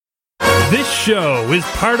This show is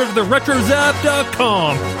part of the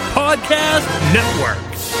RetroZap.com podcast network.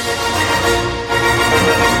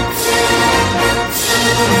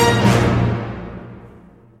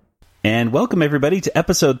 And welcome everybody to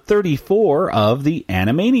episode 34 of the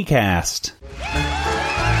Animaniacast.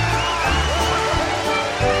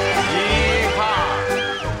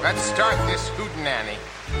 Yeehaw! Let's start this hootenanny.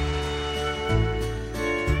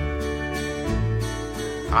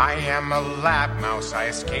 I am a lab mouse, I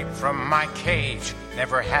escaped from my cage.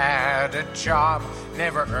 Never had a job,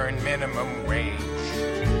 never earned minimum wage.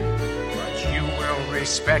 But you will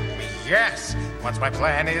respect me, yes, once my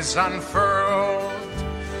plan is unfurled.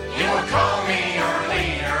 You will call me your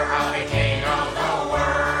leader, I'll be king of the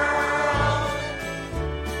world.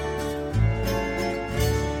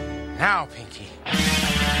 Now, Pinky.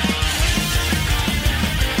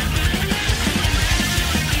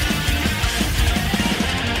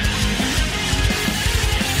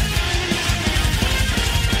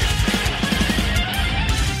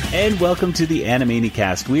 And welcome to the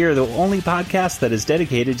Animaniacast. We are the only podcast that is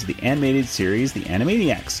dedicated to the animated series, The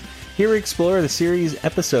Animaniacs. Here we explore the series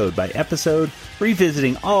episode by episode,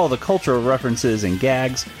 revisiting all the cultural references and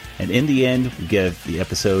gags, and in the end, we give the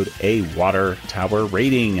episode a water tower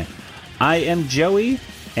rating. I am Joey,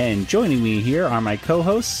 and joining me here are my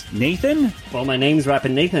co-hosts, Nathan. Well, my name's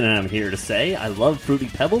Rappin' Nathan, and I'm here to say I love Fruity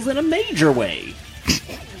Pebbles in a major way.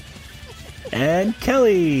 And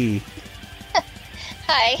Kelly.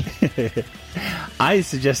 Hi. I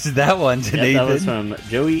suggested that one to Nathan. That was from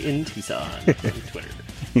Joey in Tucson on Twitter.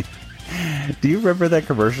 Do you remember that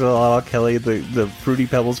commercial at all, Kelly? The Fruity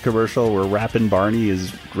Pebbles commercial where Rappin' Barney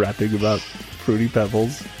is rapping about Fruity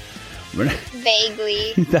Pebbles?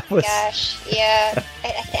 Vaguely. Gosh, yeah.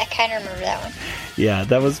 I kind of remember that one. Yeah,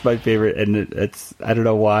 that was my favorite, and it's I don't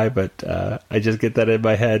know why, but I just get that in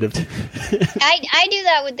my head. I do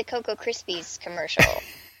that with the Cocoa Krispies commercial.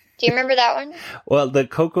 Do you remember that one? Well, the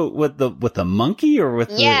Cocoa with the monkey or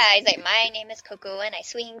with he's like, my name is Coco and I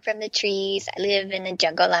swing from the trees. I live in the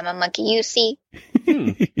jungle. I'm a monkey. You see?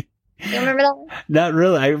 You remember that one? Not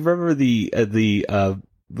really. I remember the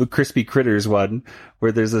Crispy Critters one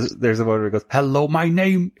where there's a one where it goes, "Hello, my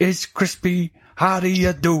name is Crispy. How do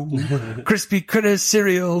you do? Crispy Critters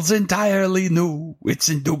cereal's entirely new. It's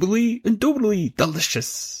indubitably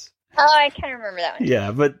delicious." Oh, I kind of remember that one.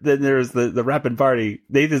 Yeah, but then there's the Rappin' Party.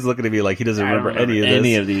 Nathan's looking at me like he doesn't remember any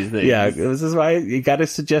of these things. Yeah, this is why you got to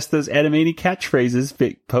suggest those Animani catchphrases,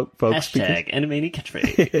 folks. Hashtag Animani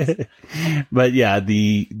catchphrase. But yeah,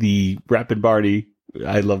 the Rappin' Party,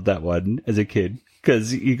 I loved that one as a kid because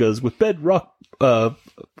he goes with bedrock,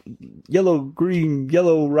 yellow, green,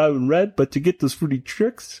 yellow, round, red. But to get those fruity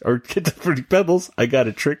tricks or get the fruity pebbles, I got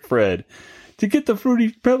to trick Fred. To get the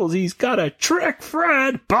Fruity Pebbles, he's got to trick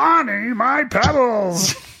Fred. Bonnie, my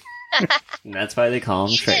pebbles. And that's why they call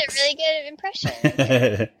him Tricks. You did a really good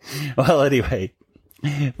impression. Well, anyway.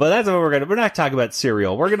 Well, that's what we're not talking about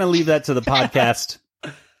cereal. We're going to leave that to the podcast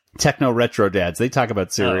Techno Retro Dads. They talk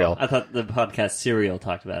about cereal. I thought the podcast Cereal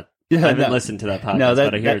talked about. I haven't listened to that podcast,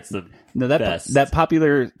 but I hear it's the best. That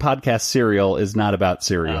popular podcast Cereal is not about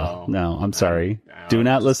cereal. Oh, no, I'm sorry. Do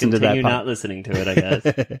not listen to that. Continue not listening to it, I guess.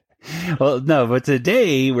 Well, no, but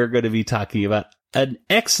today we're going to be talking about an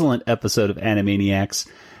excellent episode of Animaniacs.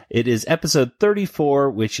 It is episode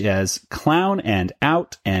 34, which has Clown and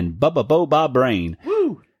Out and Bubba Bo Bob Brain.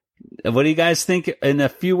 Woo! What do you guys think? In a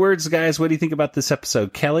few words, guys, what do you think about this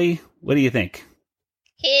episode? Kelly, what do you think?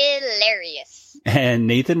 Hilarious. And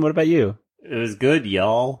Nathan, what about you? It was good,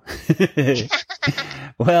 y'all.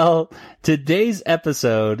 Well, today's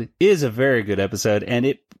episode is a very good episode, and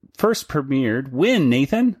it first premiered when,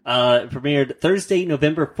 Nathan? It premiered Thursday,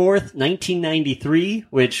 November 4th, 1993,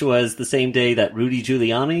 which was the same day that Rudy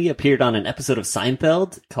Giuliani appeared on an episode of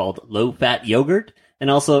Seinfeld called Low Fat Yogurt. And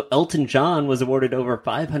also, Elton John was awarded over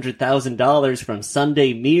 $500,000 from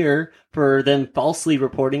Sunday Mirror for them falsely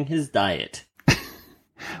reporting his diet.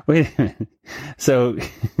 Wait a minute. So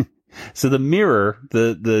the Mirror,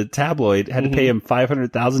 the tabloid, had to pay him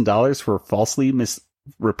 $500,000 for falsely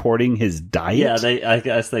misreporting his diet? Yeah, I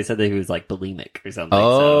guess they said that he was like bulimic or something.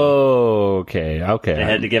 Oh, so okay. They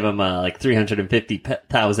had to give him like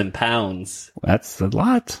 350,000 pounds. That's a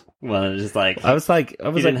lot. Well, it was just like I was like,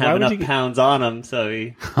 he didn't have enough pounds on him, so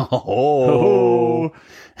he. Oh.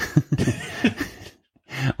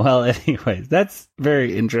 Well, anyways, that's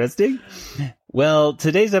very interesting. Well,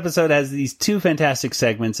 today's episode has these two fantastic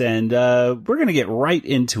segments, and we're going to get right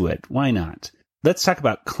into it. Why not? Let's talk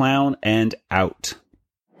about Clown and Out.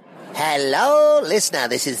 Hello, listener.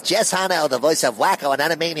 This is Jess Harnell, the voice of Wacko and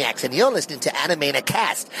Animaniacs, and you're listening to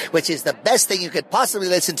Animaniacast, which is the best thing you could possibly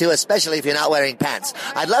listen to, especially if you're not wearing pants.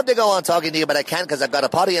 I'd love to go on talking to you, but I can't because I've got a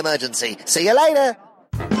potty emergency. See you later.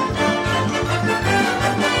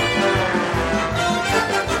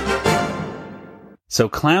 So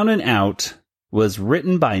Clownin' Out was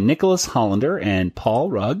written by Nicholas Hollander and Paul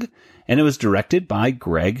Rugg, and it was directed by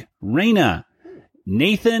Greg Reyna.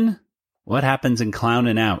 Nathan, what happens in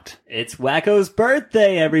Clownin' Out? It's Wacko's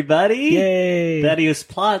birthday, everybody! Yay! Thaddeus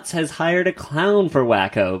Plotz has hired a clown for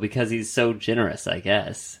Wacko because he's so generous, I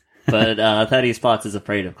guess. But Thaddeus Plotz is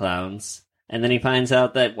afraid of clowns. And then he finds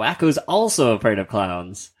out that Wacko's also afraid of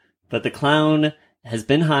clowns. But the clown has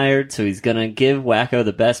been hired, so he's gonna give Wacko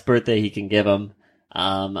the best birthday he can give him.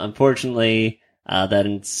 Unfortunately, that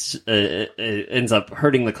ends up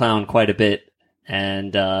hurting the clown quite a bit,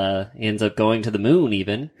 and he ends up going to the moon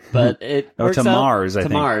even, but it works to out. Mars, I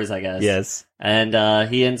think. To Mars, I guess. Yes. And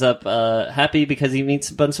he ends up happy because he meets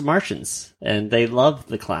a bunch of Martians, and they love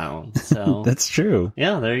the clown. So That's true.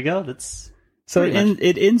 yeah, there you go. That's So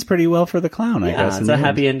it ends pretty well for the clown, I guess. it's a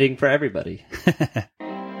happy ending for everybody.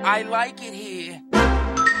 I like it here.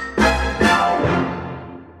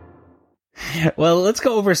 Well, let's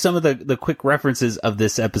go over some of the quick references of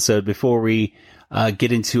this episode before we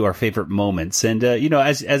get into our favorite moments. And,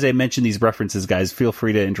 as I mentioned these references, guys, feel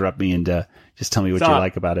free to interrupt me and just tell me what you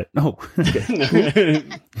like about it. Oh, okay.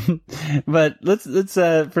 But let's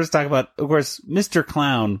first talk about, of course, Mr.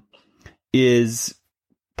 Clown is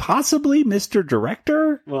possibly Mr.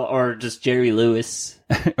 Director? Well, or just Jerry Lewis.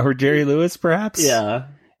 Or Jerry Lewis, perhaps? Yeah.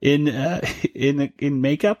 In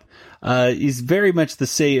makeup. He's very much the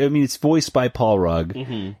same. I mean, it's voiced by Paul Rugg.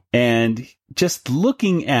 Mm-hmm. And just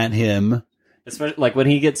looking at him, especially like when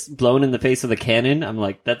he gets blown in the face with a cannon, I'm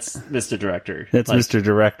like, that's Mr. Director. That's like, Mr.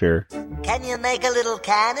 Director. Can you make a little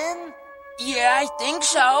cannon? Yeah, I think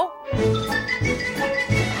so.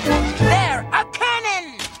 There, a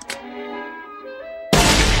cannon!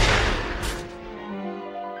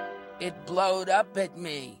 It blowed up at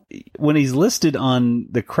me. When he's listed on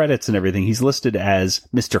the credits and everything, he's listed as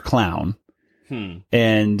Mr. Clown.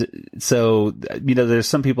 And so, there's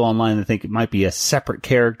some people online that think it might be a separate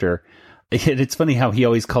character. And it's funny how he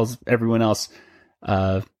always calls everyone else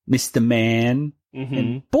Mr. Man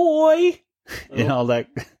and boy and all that.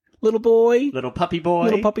 Little boy. Little puppy boy.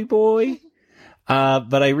 Little puppy boy.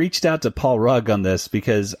 But I reached out to Paul Rugg on this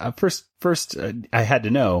because first I had to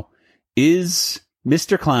know, is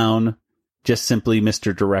Mr. Clown just simply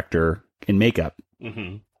Mr. Director in makeup?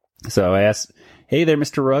 So I asked, hey there,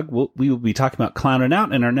 Mr. Rugg, we will be talking about Clownin'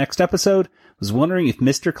 Out in our next episode. Was wondering if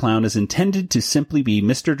Mr. Clown is intended to simply be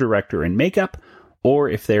Mr. Director in makeup, or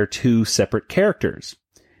if they're two separate characters.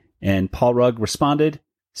 And Paul Rugg responded,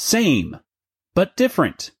 same, but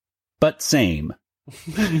different, but same.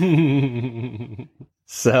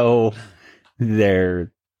 So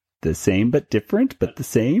they're the same but different, but the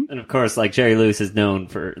same. And of course, like Jerry Lewis is known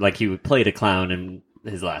for, like, he played a clown in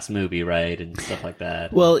his last movie, right, and stuff like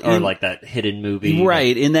that. Well, or like that hidden movie,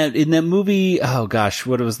 right? In that movie, oh gosh,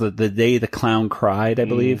 what was the Day the Clown Cried? I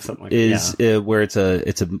believe where it's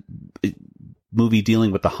a movie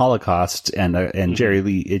dealing with the Holocaust, and Jerry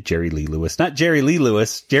Lee Lewis, not Jerry Lee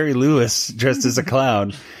Lewis, Jerry Lewis dressed as a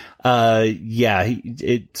clown.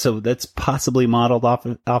 So that's possibly modeled off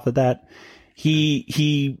of that.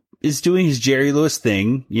 He is doing his Jerry Lewis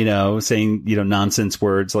thing, saying, nonsense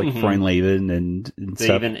words like Freundleben and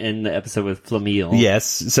stuff. Even in the episode with Flamel. Yes.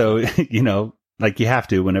 So, like you have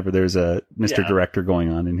to whenever there's a Mr. Director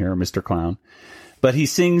going on in here, or Mr. Clown. But he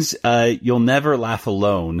sings, You'll Never Laugh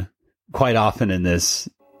Alone quite often in this.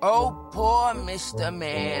 Oh, poor Mr.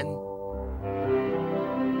 Man.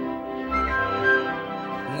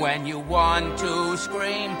 When you want to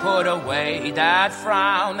scream, put away that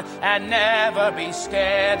frown and never be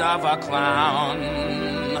scared of a clown.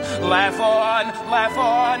 Laugh on, laugh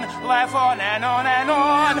on, laugh on and on and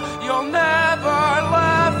on. You'll never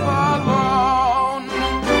laugh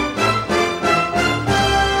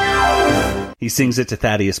alone. He sings it to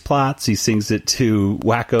Thaddeus Plotz. He sings it to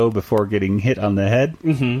Wacko before getting hit on the head.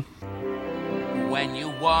 When you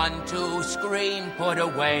want to scream, put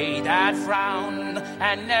away that frown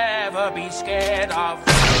and never be scared of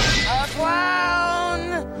a clown.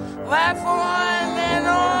 Laugh on and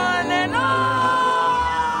on and on.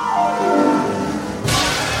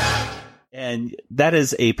 And that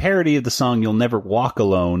is a parody of the song You'll Never Walk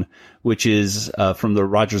Alone, which is from the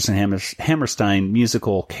Rodgers and Hammerstein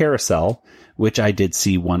musical Carousel, which I did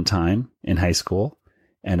see one time in high school.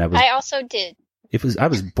 And I also did. I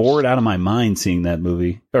was bored out of my mind seeing that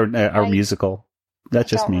movie or musical. That's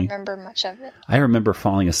just me. I don't remember much of it. I remember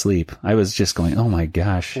falling asleep. I was just going, oh my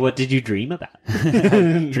gosh. What did you dream about?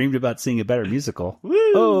 I dreamed about seeing a better musical. Woo!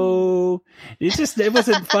 Oh, it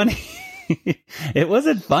wasn't funny. It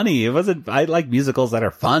wasn't funny. I like musicals that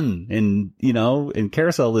are fun. And, and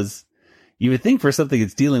Carousel is, you would think for something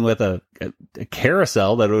that's dealing with a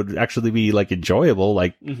carousel that would actually be like enjoyable,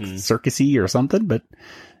 like circusy or something, but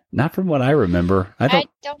not from what I remember. I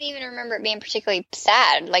don't even remember it being particularly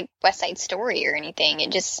sad, like West Side Story or anything.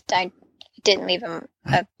 I didn't leave an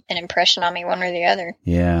impression on me one or the other.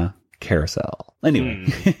 Yeah, Carousel. Anyway,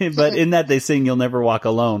 but in that they sing "You'll Never Walk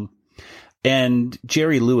Alone," and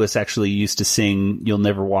Jerry Lewis actually used to sing "You'll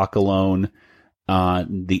Never Walk Alone"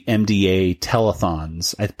 the MDA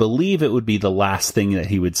telethons. I believe it would be the last thing that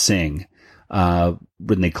he would sing when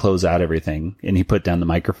they close out everything, and he put down the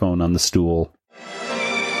microphone on the stool.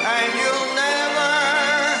 And you'll never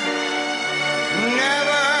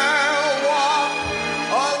walk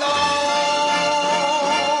alone.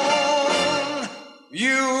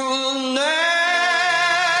 You'll never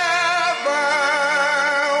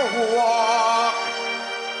walk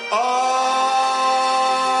alone.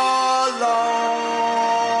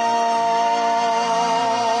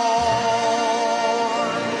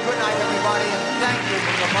 Good night, everybody, and thank you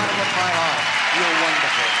from the bottom of my heart. You're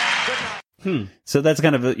wonderful. Good night. So that's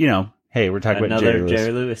kind of hey, we're talking about Another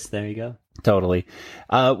Jerry Lewis. There you go. Totally.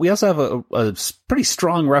 We also have a pretty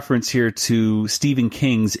strong reference here to Stephen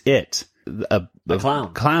King's It. A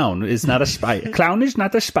clown. Clown is not a spider. Clown is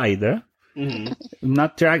not a spider.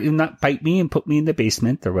 Not bite me and put me in the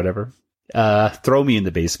basement or whatever. Throw me in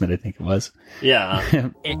the basement, I think it was.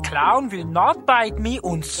 Yeah. A clown will not bite me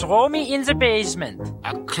and throw me in the basement.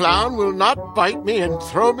 A clown will not bite me and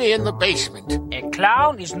throw me in the basement. A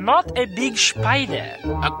clown is not a big spider.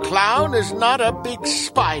 A clown is not a big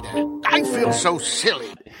spider. I feel so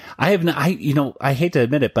silly. I hate to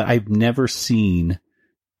admit it, but I've never seen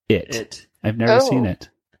it. I've never seen it.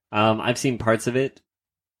 I've seen parts of it,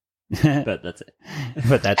 but that's it.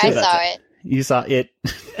 But that's I saw it. You saw it.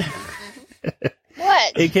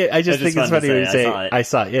 What? I just think it's funny when you say I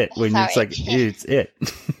saw it when it's like it's it.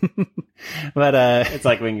 But it's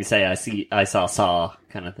like when you say I saw Saw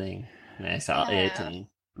kind of thing. And I saw it, and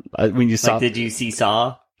when you saw, did you see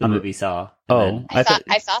Saw? The movie Saw. Oh, I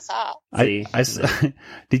saw Saw.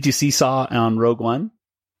 Did you see Saw on Rogue One?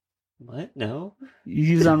 What? No.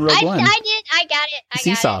 You was on Rogue One. I did. I got it.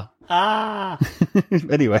 Seesaw. Ah.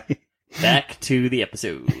 Anyway. Back to the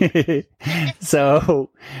episode. So,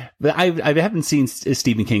 but I haven't seen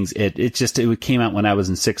Stephen King's It. It came out when I was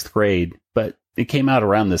in 6th grade, but it came out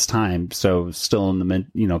around this time. So still in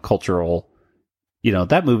the, cultural,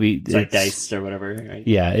 that movie. It's Diced or whatever, right?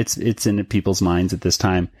 Yeah. It's in people's minds at this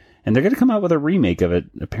time, and they're going to come out with a remake of it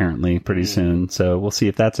apparently pretty soon. So we'll see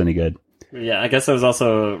if that's any good. Yeah. I guess there was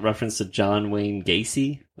also a reference to John Wayne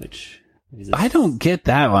Gacy, which I don't get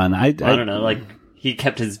that one. I don't know. Like he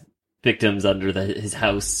kept his victims under his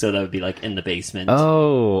house, so that would be like in the basement.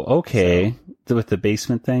 Oh, okay. So, with the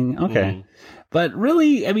basement thing, okay. But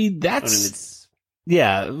really, I mean,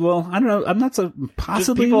 yeah. Well, I don't know. I'm not so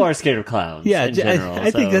possibly. People are scared of clowns. Yeah, in general,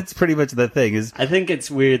 I think that's pretty much the thing. I think it's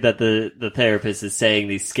weird that the therapist is saying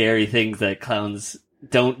these scary things that clowns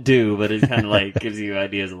don't do, but it kind of like gives you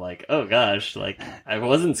ideas of like, oh gosh, like I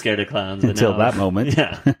wasn't scared of clowns until that moment.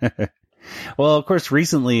 Yeah. Well, of course,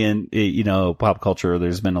 recently in, pop culture,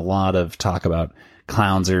 there's been a lot of talk about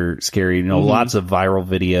clowns are scary, lots of viral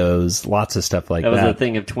videos, lots of stuff like that. That was the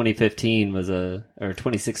thing of 2015 or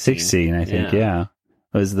 2016. 16, I think, yeah.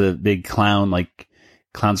 It was the big clown, like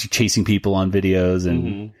clowns are chasing people on videos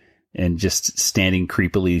and just standing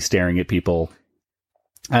creepily staring at people.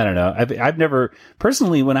 I don't know. I've never,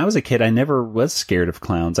 personally, when I was a kid, I never was scared of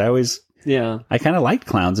clowns. I kind of liked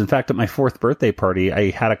clowns. In fact, at my 4th birthday party,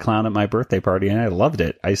 I had a clown at my birthday party and I loved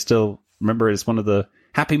it. I still remember it as one of the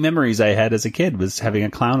happy memories I had as a kid was having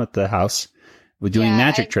a clown at the house with doing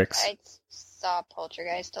magic tricks. I saw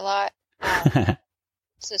Poltergeist a lot.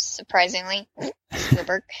 So surprisingly,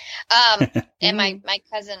 Spielberg. And my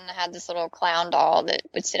cousin had this little clown doll that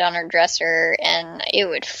would sit on her dresser and it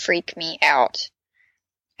would freak me out.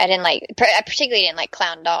 I particularly didn't like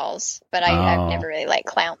clown dolls, but I've never really liked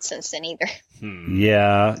clowns since then either.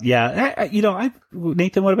 Yeah.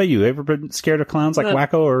 Nathan, what about you? Ever been scared of clowns like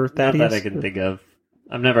Wacko or Thaddeus? Not that I can think of.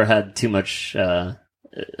 I've never had too much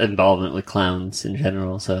involvement with clowns in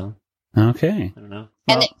general, so. Okay. I don't know.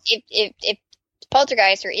 And if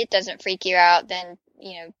Poltergeist or It doesn't freak you out, then,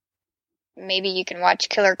 maybe you can watch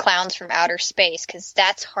Killer Clowns from Outer Space, because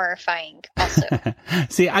that's horrifying also.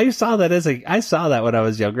 See, I saw that when I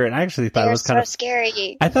was younger, and I actually thought it was kind of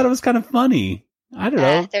scary. I thought it was kind of funny. I don't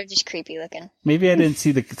know. They're just creepy looking. Maybe I didn't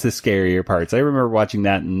see the scarier parts. I remember watching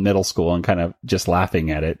that in middle school and kind of just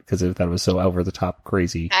laughing at it because I thought it was so over the top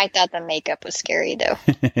crazy. I thought the makeup was scary, though.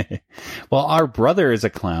 Well, our brother is a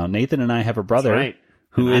clown. Nathan and I have a brother That's right.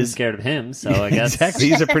 who I'm is scared of him, so I guess. Exactly.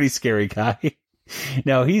 He's a pretty scary guy.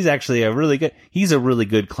 No, he's actually a really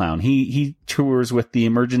good clown. He tours with the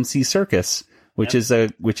Emergency Circus, which is a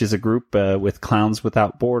group with Clowns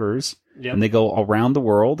Without Borders. Yep. And they go around the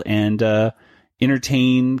world and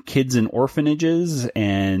entertain kids in orphanages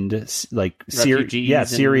and like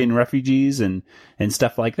Syrian refugees and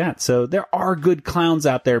stuff like that. So there are good clowns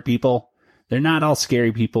out there, people. They're not all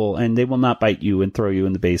scary people, and they will not bite you and throw you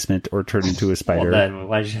in the basement or turn into a spider. Well, then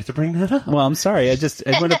why did you have to bring that up? Well, I'm sorry. I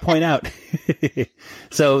want to point out.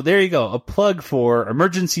 So there you go. A plug for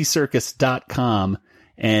emergencycircus.com,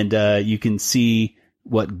 and you can see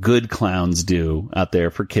what good clowns do out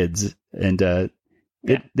there for kids. And they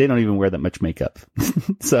don't even wear that much makeup.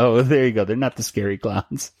 So there you go. They're not the scary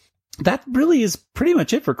clowns. That really is pretty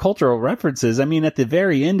much it for cultural references. I mean, at the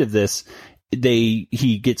very end of this,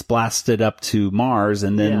 he gets blasted up to Mars,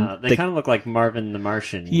 and then they kind of look like Marvin the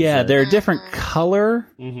Martian. Yeah, they're a different color,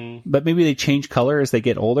 but maybe they change color as they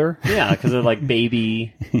get older. Yeah, because they're like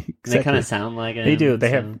baby. Exactly. They kind of sound like it. They do. They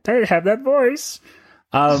have that voice.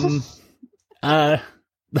 Let's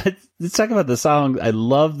talk about the song. I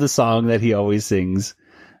love the song that he always sings.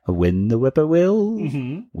 When the whippoorwill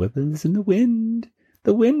whippers in the wind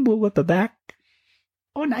will whip her back.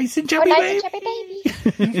 Oh, nice and chubby, baby.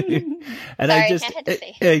 And Sorry, I just, I had to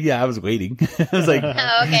say. I was waiting. I was like,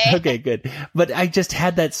 Oh, okay. Okay, good. But I just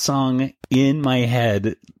had that song in my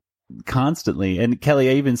head constantly. And Kelly,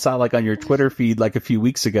 I even saw like on your Twitter feed like a few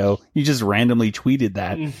weeks ago, you just randomly tweeted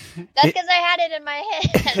that. That's because I had it in my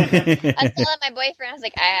head. I was telling my boyfriend, I was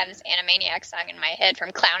like, I have this Animaniacs song in my head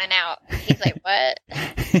from Clowning Out. He's like, what?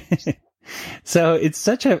 So it's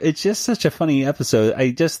just such a funny episode.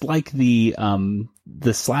 I just like the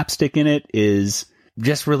slapstick in it is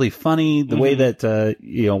just really funny. The way that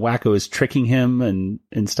Wacko is tricking him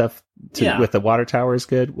and stuff with the water tower is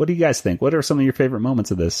good. What do you guys think? What are some of your favorite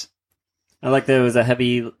moments of this? I like that it was a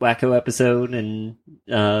heavy Wacko episode, and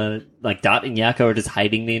like Dot and Yakko are just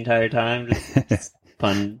hiding the entire time. Just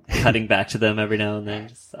fun cutting back to them every now and then.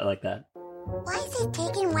 I like that. Why is it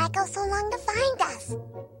taking Wacko so long to find us?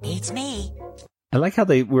 It's me. I like how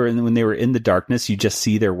when they were in the darkness, you just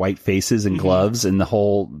see their white faces and gloves, and the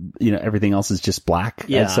whole, everything else is just black.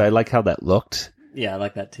 Yeah. So I like how that looked. Yeah, I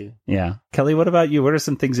like that too. Yeah. Kelly, what about you? What are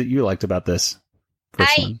some things that you liked about this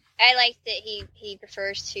first one? I like that he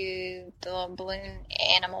refers to the little balloon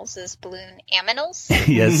animals as balloon aminals.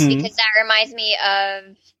 Yes. Because that reminds me of,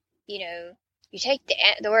 you take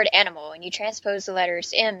the word animal and you transpose the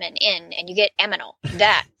letters M and N and you get aminal.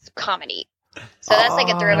 That's comedy. So that's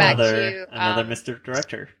like a throwback to another Mr.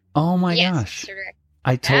 Director. Oh my yes, gosh. Mr. Director.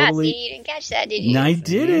 I totally. See, you didn't catch that, did you? No, I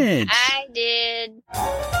didn't. I did.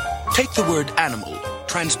 Take the word animal,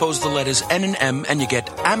 transpose the letters N and M, and you get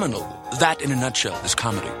aminal. That, in a nutshell, is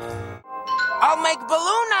comedy. I'll make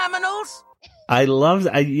balloon aminals. I loved,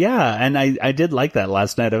 and I did like that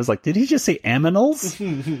last night. I was like, did he just say aminals?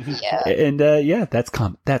 Yeah. And that's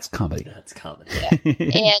comedy. That's comedy. Yeah.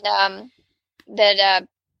 And that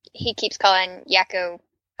he keeps calling Yakko,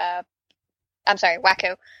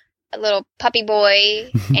 Wacko, a little puppy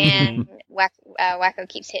boy, and Wacko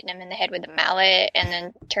keeps hitting him in the head with a mallet, and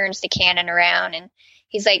then turns the cannon around, and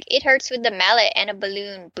he's like, "It hurts with the mallet and a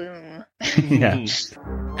balloon, boom." Yeah.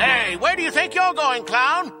 Hey, where do you think you're going,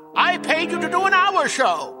 clown? I paid you to do an hour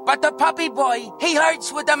show. But the puppy boy, he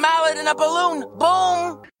hurts with a mallet and a balloon.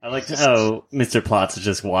 Boom! I like how Mr. Plotz is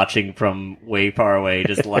just watching from way far away,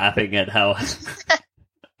 just laughing at how.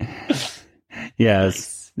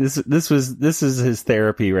 Yes. This is his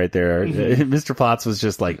therapy right there. Mr. Plotz was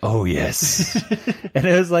just like, oh yes. And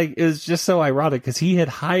it was just so ironic because he had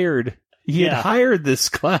hired this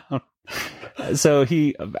clown. So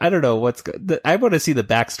I don't know I want to see the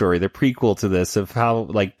backstory, the prequel to this of how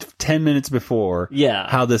 10 minutes before,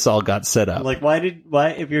 how this all got set up. Like, why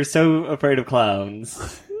if you're so afraid of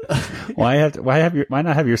clowns, why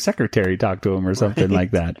not have your secretary talk to him or something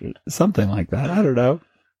like that? Something like that. I don't know.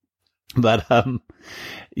 But, and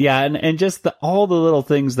just all the little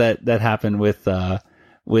things that happen with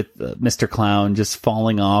Mr. Clown just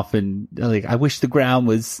falling off, and I wish the ground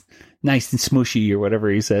was nice and smooshy or whatever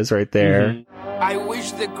he says right there. I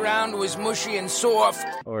wish the ground was mushy and soft.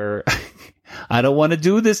 Or I don't want to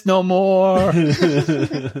do this no more.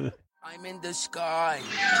 I'm in the sky.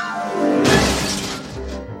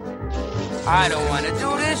 I don't want to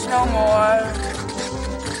do this no more.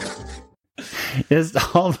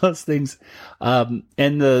 Just all those things. And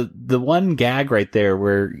the one gag right there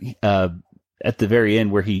where, at the very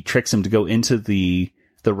end where he tricks him to go into the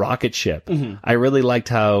rocket ship. Mm-hmm. I really liked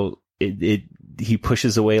how he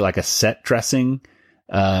pushes away like a set dressing.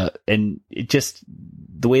 And it just,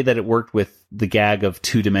 the way that it worked with the gag of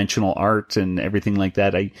 2-dimensional art and everything like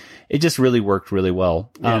that, it just really worked really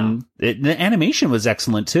well. Yeah. The animation was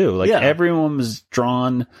excellent too. Like everyone was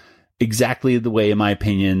drawn exactly the way, in my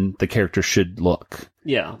opinion, the character should look.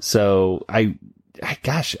 Yeah. So I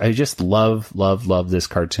just love this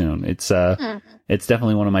cartoon. It's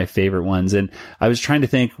definitely one of my favorite ones. And I was trying to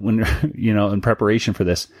think when, in preparation for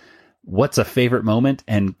this, what's a favorite moment?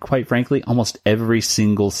 And quite frankly, almost every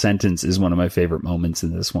single sentence is one of my favorite moments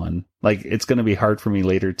in this one. Like, it's going to be hard for me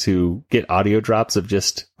later to get audio drops of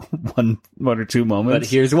just one or two moments.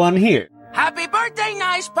 But here's one here. Happy birthday,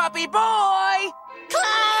 nice puppy boy!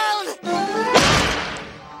 Clown!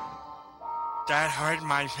 That hurt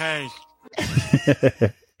my face.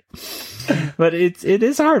 But it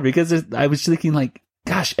is hard because I was thinking like,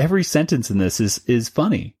 gosh, every sentence in this is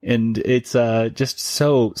funny, and it's just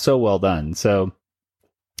so well done. So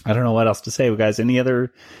I don't know what else to say, guys. Any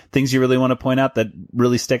other things you really want to point out that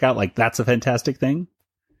really stick out? Like, that's a fantastic thing.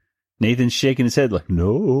 Nathan's shaking his head like,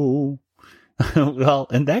 no. Well,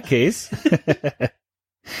 in that case,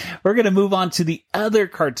 we're going to move on to the other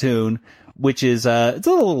cartoon, which is it's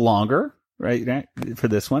a little longer, right? For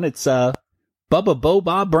this one, it's Bubba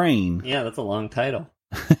Bobba Brain. Yeah, that's a long title.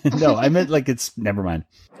 No, I meant like never mind.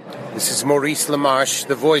 This is Maurice LaMarche,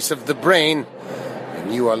 the voice of the brain,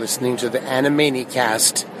 and you are listening to the Animani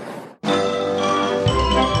Cast.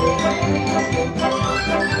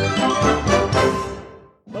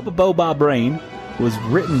 Bubba Bobba Brain was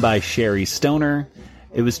written by Sherry Stoner.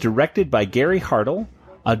 It was directed by Gary Hartle,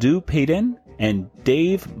 Adu Payden, and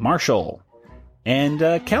Dave Marshall. And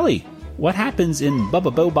Kelly, what happens in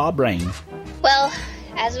Bubba Bobba Brain? Well,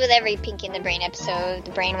 as with every Pinky and the Brain episode,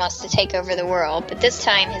 the brain wants to take over the world, but this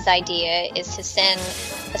time his idea is to send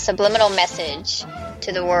a subliminal message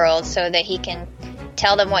to the world so that he can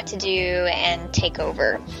tell them what to do and take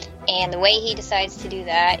over. And the way he decides to do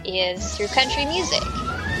that is through country music.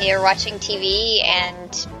 They're watching TV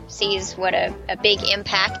and sees what a big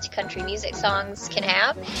impact country music songs can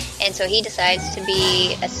have, and so he decides to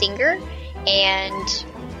be a singer, and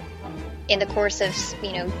in the course of,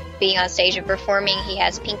 being on stage and performing, he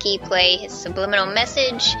has Pinky play his subliminal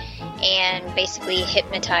message and basically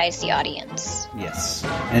hypnotize the audience. Yes.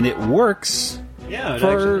 And it works. Yeah,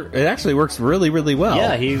 it actually works really, really well.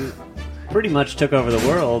 Yeah, he pretty much took over the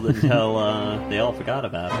world until they all forgot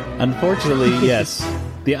about it. Unfortunately, yes.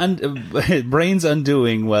 The Brain's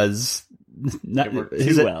undoing was not, it worked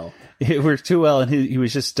too well. It worked too well, and he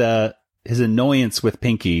was just his annoyance with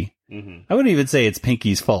Pinky. Mm-hmm. I wouldn't even say it's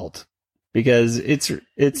Pinky's fault. Because it's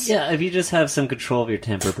yeah. If you just have some control of your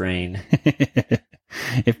temper, Brain.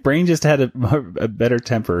 If Brain just had a better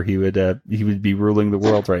temper, he would be ruling the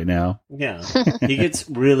world right now. Yeah, he gets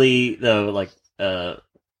really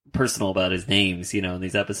personal about his names, in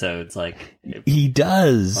these episodes. Like he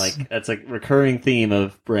does. Like that's a recurring theme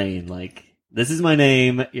of Brain. Like, this is my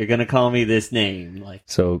name. You're gonna call me this name. Like,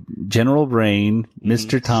 so General Brain,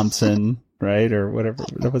 Mr. Thompson, right, or whatever.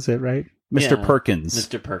 That was it, right? Mr. Perkins.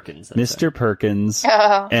 Mr. Perkins. Mr. Right. Perkins.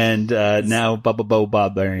 Oh. And now Bubba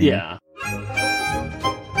Bobba Brain. Yeah.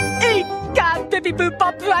 Egad, Bippy Boo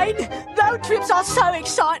Bob Brain! Road trips are so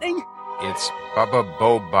exciting! It's Bubba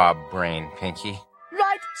Bob Brain, Pinky.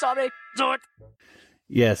 Right, sorry. Zort.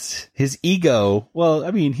 Yes, his ego. Well,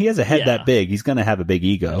 I mean, he has a head that big. He's going to have a big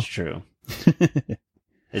ego. That's true.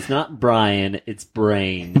 It's not Brian, it's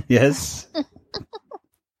Brain. Yes.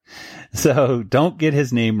 So don't get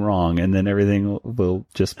his name wrong, and then everything will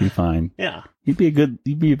just be fine. Yeah, you'd be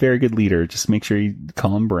a very good leader. Just make sure you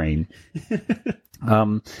call him Brain.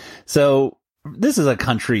 So this is a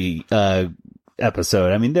country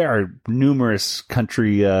episode. I mean, there are numerous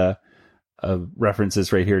country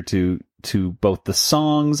references right here to both the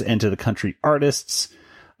songs and to the country artists.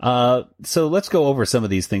 So let's go over some of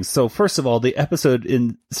these things. So first of all, the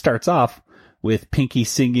episode starts off with Pinky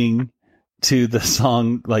singing to the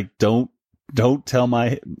song, like, don't tell my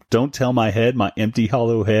head, my empty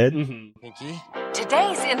hollow head. Mm-hmm. Pinky?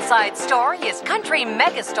 Today's inside story is country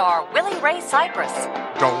megastar Willie Ray Cypress.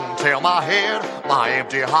 Don't tell my head, my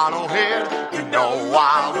empty hollow head, you know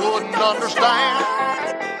I wouldn't understand.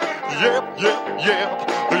 Yep.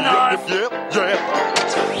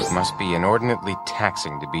 It must be inordinately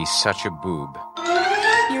taxing to be such a boob.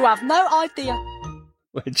 You have no idea.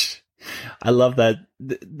 Which, I love that.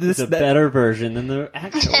 This is a better version than the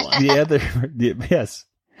actual one. Yes.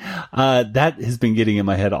 That has been getting in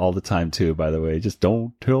my head all the time too, by the way. Just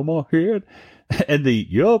don't tell my head. And the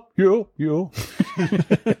yup.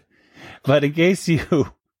 But in case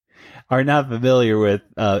you are not familiar with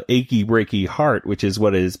Achy Breaky Heart, which is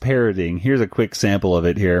what it is parodying, here's a quick sample of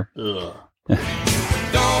it here. Don't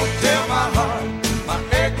tell my heart, my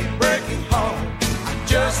achy breaky heart. I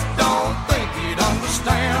just don't think you'd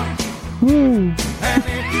understand. Woo. And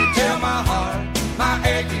if you tell my heart, my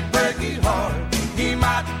achy breaky heart, he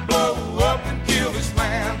might blow up and kill this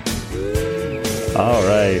man. All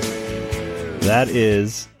right. That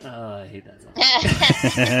is... I hate that song.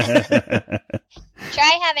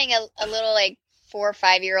 Try having a little, 4 or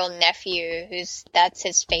 5 year old nephew that's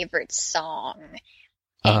his favorite song.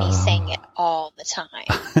 And he sang it all the time.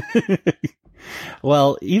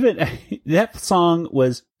 Well, even that song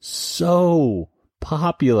was so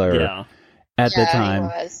popular at the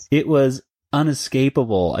time. It was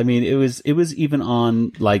unescapable. I mean, it was even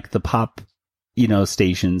on the pop,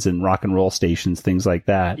 stations and rock and roll stations, things like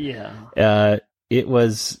that. Yeah. It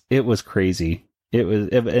was crazy.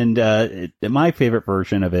 My favorite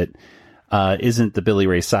version of it isn't the Billy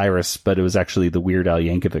Ray Cyrus, but it was actually the Weird Al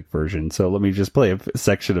Yankovic version. So let me just play a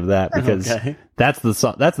section of that because that's the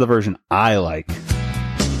song. That's the version I like.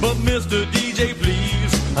 But Mr. DJ,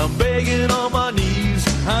 please, I'm begging on my knees.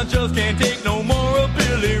 I just can't take no more of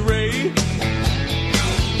Billy Ray.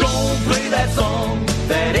 Don't play that song,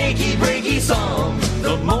 that achy breaky song,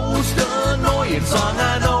 the most annoying song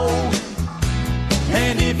I know.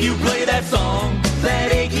 And if you play that song,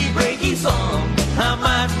 that achy breaky song, I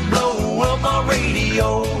might blow up my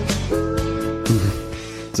radio.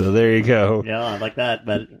 So there you go. Yeah, I like that,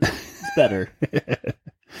 but it's better.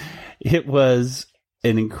 It was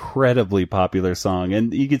an incredibly popular song,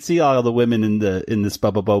 and you could see all the women in this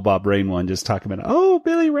Bubba Bo Bob Rain one just talking about, oh,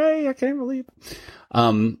 Billy Ray, I can't believe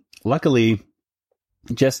it. Luckily,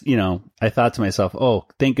 just, I thought to myself, oh,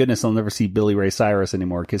 thank goodness I'll never see Billy Ray Cyrus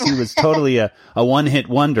anymore, because he was totally a one-hit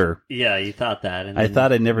wonder. Yeah, you thought that. And I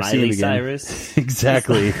thought I'd never see him again. Cyrus.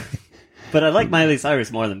 Exactly. But I like Miley Cyrus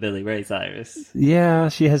more than Billy Ray Cyrus. Yeah,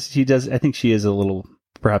 she does. I think she is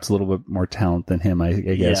perhaps a little bit more talent than him, I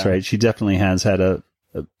guess, right? She definitely has had a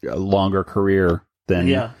longer career than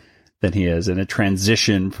he is, and a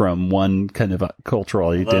transition from one kind of cultural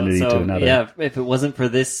identity to another. Yeah, if it wasn't for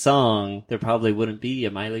this song, there probably wouldn't be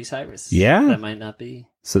a Miley Cyrus. Yeah. That might not be.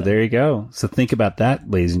 So there you go. So think about that,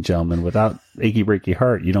 ladies and gentlemen. Without Achy Breaky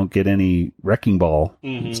Heart, you don't get any Wrecking Ball,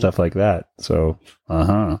 stuff like that. So,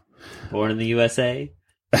 Born in the USA?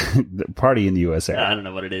 Party in the USA. I don't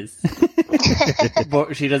know what it is.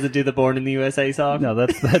 She doesn't do the Born in the USA song? No,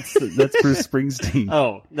 that's Bruce Springsteen.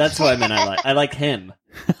 Oh, that's what I meant. I like him.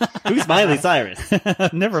 Who's Miley Cyrus?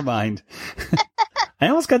 Never mind. I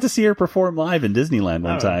almost got to see her perform live in Disneyland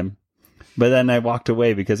one time. But then I walked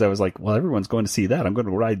away because I was like, well, everyone's going to see that. I'm going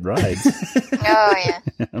to ride rides. Oh, yeah.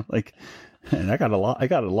 I'm like, and I got a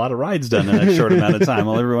lot of rides done in that short amount of time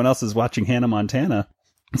while everyone else is watching Hannah Montana.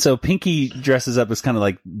 So Pinky dresses up as kind of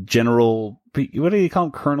like General, what do you call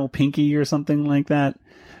him? Colonel Pinky or something like that.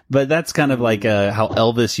 But that's kind of like how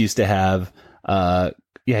Elvis used to have,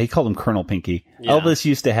 he called him Colonel Pinky. Yeah. Elvis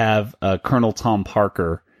used to have Colonel Tom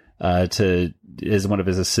Parker as one of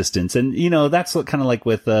his assistants. And, that's kind of like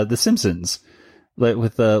with The Simpsons.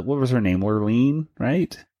 With, what was her name? Lurleen,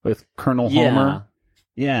 right? With Colonel Homer.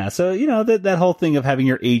 Yeah. So, that whole thing of having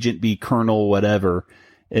your agent be Colonel whatever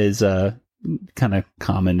is kind of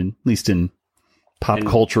common, at least in pop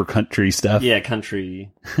culture country stuff. Yeah,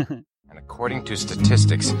 country. And according to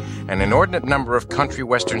statistics, an inordinate number of country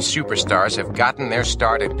western superstars have gotten their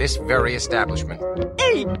start at this very establishment.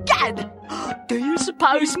 Hey, Dad! Do you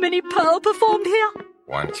suppose Minnie Pearl performed here?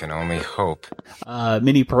 One can only hope.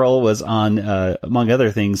 Minnie Pearl was on, among other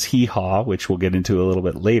things, Hee Haw, which we'll get into a little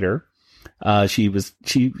bit later. I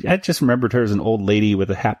just remembered her as an old lady with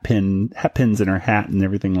hat pins in her hat and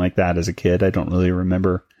everything like that as a kid. I don't really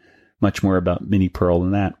remember much more about Minnie Pearl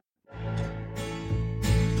than that.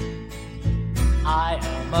 I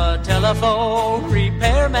am a telephone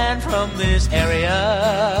repairman from this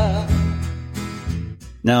area.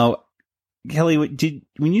 Now, Kelly,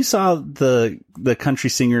 when you saw the country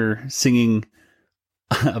singer singing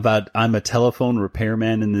about I'm a telephone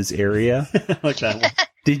repairman in this area, like that one.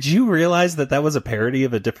 Did you realize that was a parody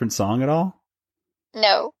of a different song at all?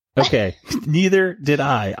 No. Okay. Neither did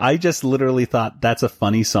I. I just literally thought that's a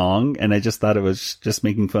funny song, and I just thought it was just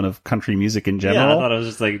making fun of country music in general. Yeah, I thought it was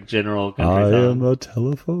just like general country song. I am a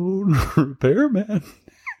telephone repairman.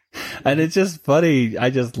 And it's just funny.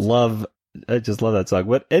 I just love that song.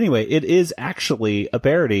 But anyway, it is actually a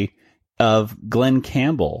parody of Glenn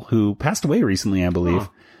Campbell, who passed away recently, I believe.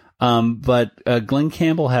 But Glenn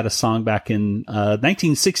Campbell had a song back in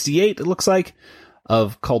 1968, it looks like,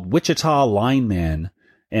 called Wichita Lineman.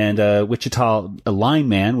 And Wichita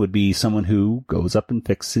lineman would be someone who goes up and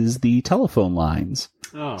fixes the telephone lines.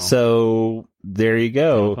 Oh. So there you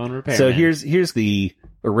go. Telephone repairman. So here's the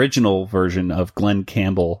original version of Glenn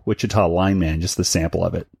Campbell, Wichita Lineman, just the sample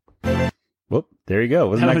of it. Whoop, there you go.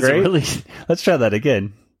 Wasn't that was great? really- Let's try that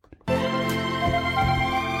again.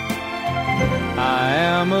 I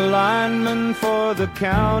am a lineman for the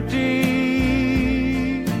county,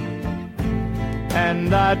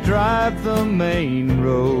 and I drive the main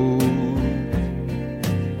road,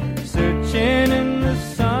 searching in the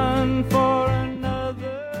sun for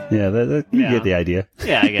another. Yeah, you get the idea.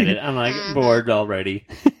 Yeah, I get it. I'm like bored already.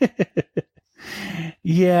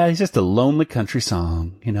 Yeah, it's just a lonely country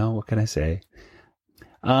song. You know, what can I say?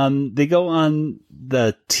 They go on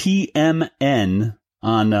the TMN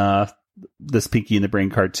on this Pinky and the Brain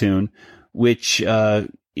cartoon, which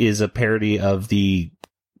is a parody of the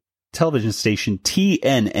television station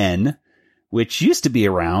TNN, which used to be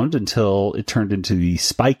around until it turned into the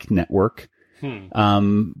Spike Network.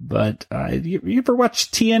 But you ever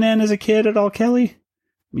watch TNN as a kid at all, Kelly? I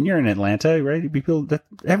mean, you're in Atlanta, right?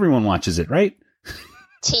 Everyone watches it, right?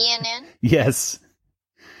 TNN? Yes.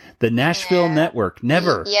 The Nashville Network.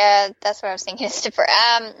 Never. Yeah, that's what I was thinking. No,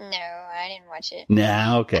 I didn't watch it.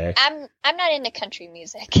 Nah, okay. I'm not into country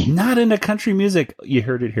music. Not into country music. You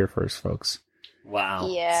heard it here first, folks. Wow.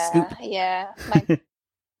 Yeah, Scoop. yeah.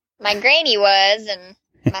 My granny was, and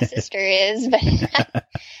my sister is, but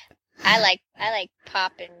I like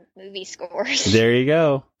pop and movie scores. There you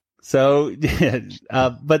go. So,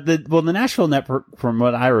 but the Nashville Network, from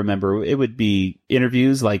what I remember, it would be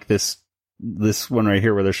interviews like this one right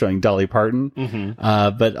here where they're showing Dolly Parton,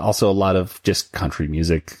 but also a lot of just country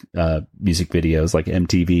music videos like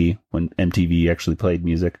MTV, when MTV actually played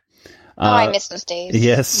music. I miss those days.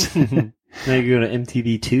 Yes. Now you go to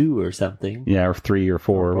MTV2 or something. Yeah, or 3 or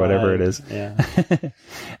 4 or whatever it is. Yeah.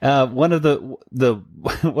 One of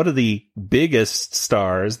the biggest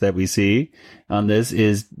stars that we see on this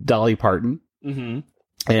is Dolly Parton. Mm-hmm.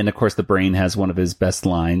 And of course the Brain has one of his best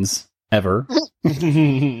lines ever.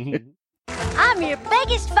 I'm your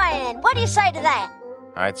biggest fan. What do you say to that?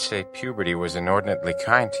 I'd say puberty was inordinately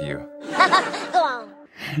kind to you. Go on.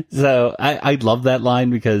 So I love that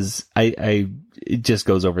line because it just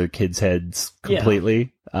goes over the kids' heads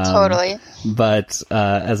completely. Yeah. Totally. But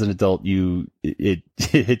as an adult, it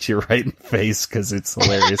hits you right in the face because it's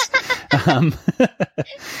hilarious.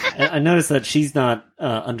 I noticed that she's not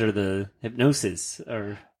under the hypnosis,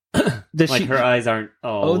 or her eyes aren't.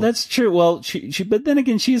 Oh, that's true. Well, she but then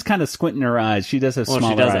again, she's kind of squinting her eyes. She does have smaller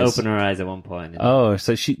eyes. She does open her eyes at one point. Oh,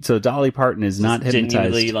 so Dolly Parton is not hypnotized.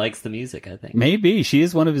 Genuinely likes the music, I think. Maybe she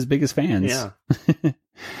is one of his biggest fans. Yeah.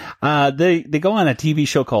 They go on a TV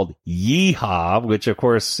show called Yeehaw, which of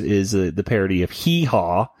course is the parody of Hee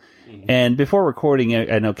Haw. Mm-hmm. And before recording,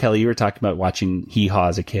 I know Kelly, you were talking about watching Hee Haw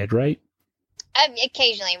as a kid, right?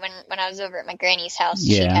 Occasionally, when I was over at my granny's house,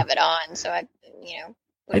 she'd have it on, so I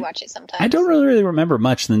would watch it sometimes. I don't really remember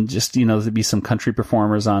much than just, there'd be some country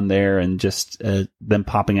performers on there and just them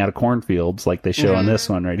popping out of cornfields like they show on this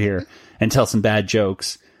one right here and tell some bad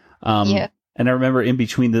jokes. And I remember in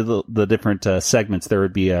between the different segments, there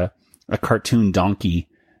would be a cartoon donkey,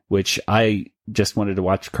 which I just wanted to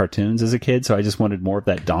watch cartoons as a kid. So I just wanted more of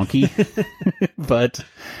that donkey. But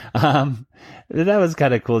that was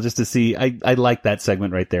kind of cool just to see. I like that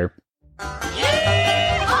segment right there.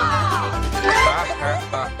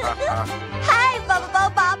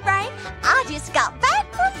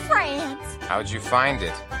 How'd you find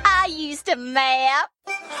it? I used a map.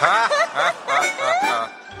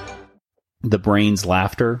 The Brain's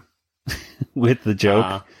laughter with the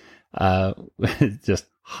joke. Just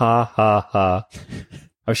ha ha ha.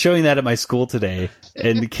 I was showing that at my school today,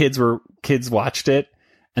 and the kids watched it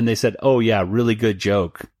and they said, "Oh yeah, really good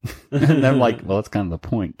joke." And I'm like, "Well, that's kind of the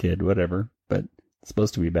point, kid. Whatever." But it's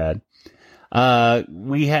supposed to be bad.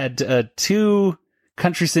 We had 2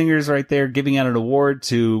 country singers right there giving out an award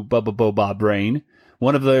to Bubba Bob Brain.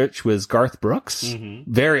 One of which was Garth Brooks.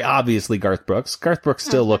 Mm-hmm. Very obviously Garth Brooks. Garth Brooks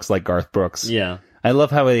still looks like Garth Brooks. Yeah. I love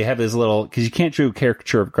how they have his little, because you can't do a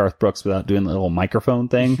caricature of Garth Brooks without doing the little microphone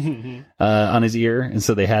thing on his ear. And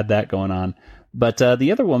so they had that going on. But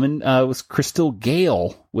the other woman was Crystal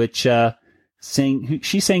Gale, which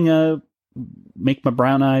she sang Make My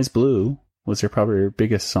Brown Eyes Blue, was probably her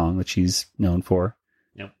biggest song that she's known for.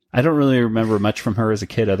 I don't really remember much from her as a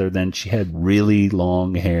kid other than she had really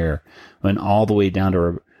long hair, went all the way down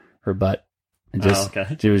to her butt. And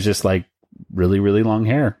it was just like really, really long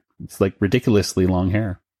hair. It's like ridiculously long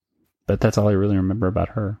hair. But that's all I really remember about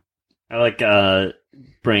her. I like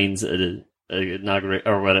Brain's inaugurate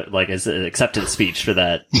or what, like his acceptance speech for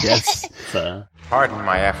that. Yes. Pardon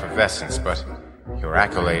my effervescence, but your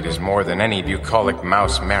accolade is more than any bucolic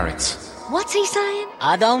mouse merits. What's he saying?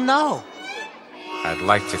 I don't know. I'd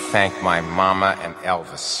like to thank my mama and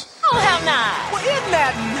Elvis. Oh, how nice. Well, isn't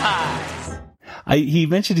that nice? He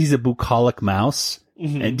mentioned he's a bucolic mouse.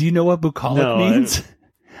 Mm-hmm. And do you know what bucolic means?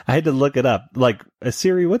 I had to look it up. Like,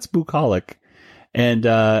 Siri, what's bucolic?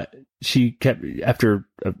 And she kept, after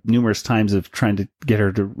numerous times of trying to get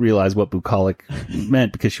her to realize what bucolic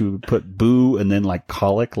meant, because she would put boo and then like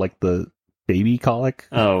colic, like the baby colic.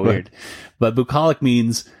 Oh, weird. But bucolic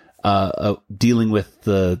means dealing with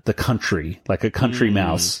the country, like a country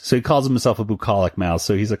mouse. So he calls himself a bucolic mouse.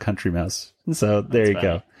 So he's a country mouse. So there you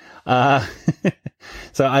go.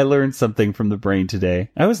 So I learned something from the Brain today.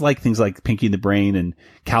 I always like things like Pinky and the Brain and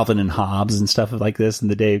Calvin and Hobbes and stuff like this in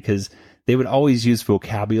the day, because they would always use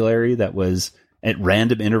vocabulary that was at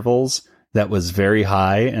random intervals that was very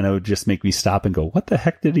high, and it would just make me stop and go, what the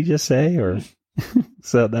heck did he just say? Or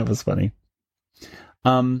so that was funny.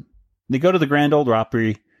 They go to the Grand Ole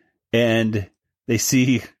Opry and they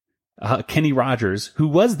see Kenny Rogers, who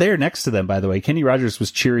was there next to them, by the way. Kenny Rogers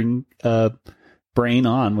was cheering Brain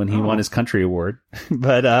on when he won his country award,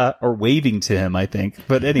 but or waving to him, I think.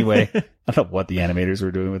 But anyway, I don't know what the animators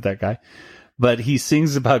were doing with that guy. But he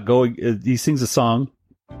sings about he sings a song.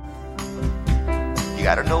 You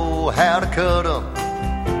gotta know how to cut 'em,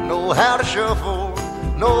 know how to shuffle,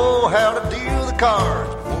 know how to deal the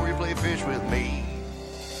cards before you play fish with me.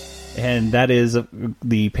 And that is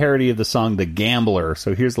the parody of the song The Gambler.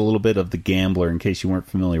 So here's a little bit of The Gambler in case you weren't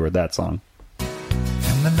familiar with that song.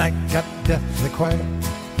 And the night got deathly quiet.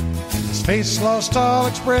 His face lost all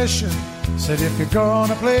expression. Said, if you're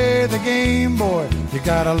gonna play the game, boy, you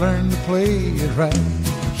gotta learn to play it right.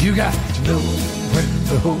 You got to know when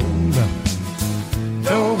to hold 'em,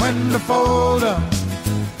 know when to fold 'em,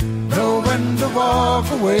 know when to walk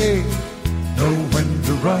away, know when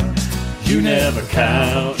to run. You never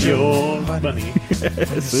count your money.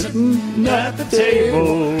 Sitting at the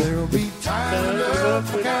table. There'll be time enough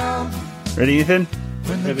for count. Ready, Ethan?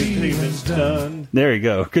 When the game is done. There you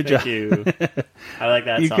go. Good job. Thank you. I like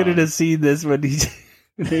that You song. couldn't have seen this when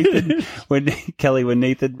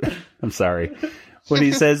Nathan, I'm sorry. When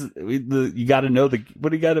he says you got to know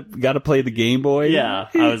what do you got to play the Game Boy? Yeah,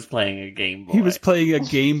 I was playing a Game Boy. He was playing a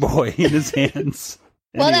Game Boy in his hands.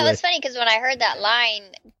 Well, Anyway. that was funny because when I heard that line,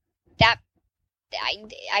 that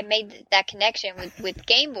I made that connection with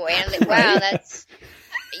Game Boy, and I was like, wow, that's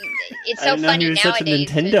it's so funny nowadays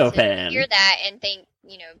to hear that and think,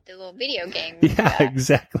 you know, the little video game. Yeah,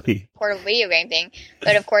 exactly. Portable video game thing.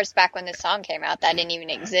 But of course, back when this song came out, that didn't even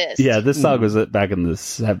exist. Yeah, this song was back in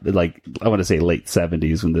the, like, I want to say late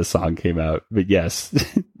 70s when this song came out. But yes,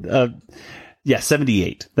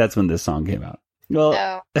 78. That's when this song came out.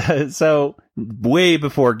 Well, so way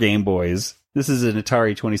before Game Boys. This is an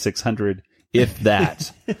Atari 2600, if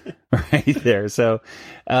that, right there. So,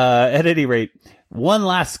 at any rate, one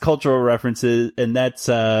last cultural references, and that's,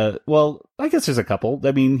 well, I guess there's a couple.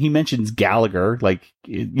 I mean, he mentions Gallagher, like,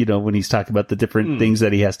 you know, when he's talking about the different things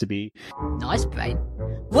that he has to be. Nice, Brain.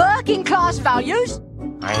 Working class values?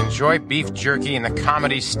 I enjoy beef jerky and the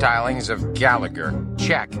comedy stylings of Gallagher.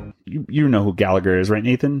 Check. You know who Gallagher is, right,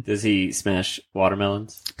 Nathan? Does he smash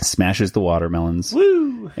watermelons? Smashes the watermelons.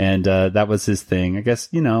 Woo! And that was his thing. I guess,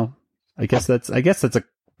 you know, I guess that's a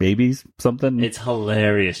baby something. It's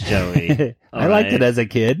hilarious, Joey. I liked it as a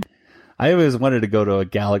kid. I always wanted to go to a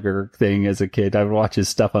Gallagher thing as a kid. I would watch his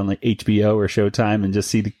stuff on like HBO or Showtime and just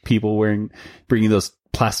see the people bringing those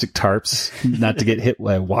plastic tarps not to get hit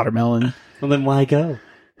by a watermelon. Well, then why go?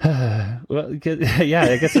 Well, yeah,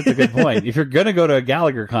 I guess that's a good point. If you're going to go to a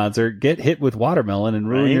Gallagher concert, get hit with watermelon and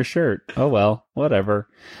ruin your shirt. Oh, well, whatever.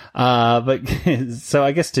 But so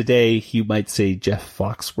I guess today you might say Jeff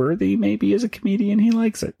Foxworthy maybe is a comedian. He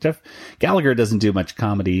likes it. Jeff Gallagher doesn't do much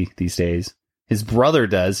comedy these days. His brother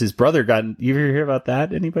does. His brother you ever hear about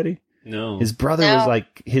that? Anybody? No. His brother was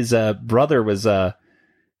like, his brother was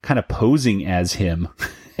kind of posing as him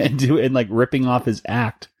and like ripping off his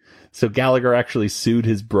act. So Gallagher actually sued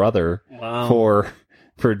his brother for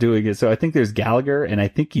doing it. So I think there's Gallagher, and I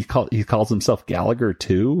think he calls himself Gallagher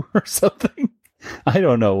 2 or something. I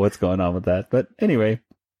don't know what's going on with that, but anyway,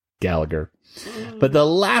 Gallagher. But the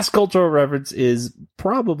last cultural reference is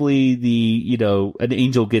probably an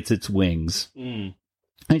angel gets its wings,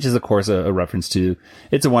 which is of course a reference to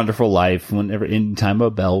It's a Wonderful Life. Whenever in time a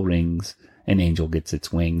bell rings, an angel gets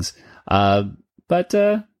its wings. But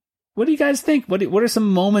what What do you guys think? What are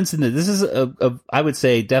some moments in this? This is I would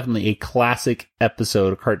say definitely a classic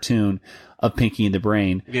episode, a cartoon of Pinky and the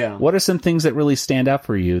Brain. Yeah. What are some things that really stand out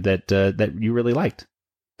for you that you really liked?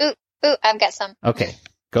 Ooh, I've got some. Okay,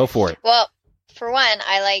 go for it. Well, for one,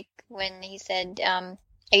 I like when he said, are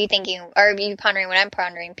you thinking, or are you pondering what I'm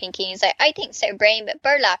pondering, Pinky? He's like, I think so, Brain, but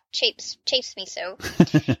burlap chafes me so.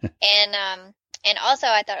 And also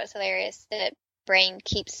I thought it was hilarious that Brain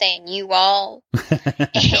keeps saying you all. And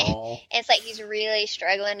it's like he's really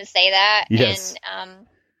struggling to say that. Yes. And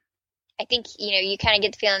I think, you kind of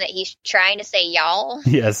get the feeling that he's trying to say y'all.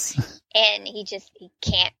 Yes. And he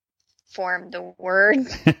can't form the word.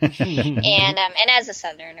 And as a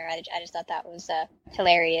Southerner, I just thought that was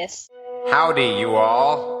hilarious. Howdy, you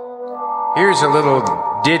all. Here's a little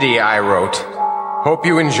ditty I wrote. Hope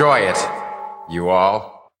you enjoy it, you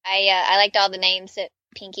all. I liked all the names that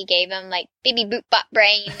Pinky gave him, like Bibi Boop Bop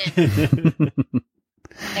Brain and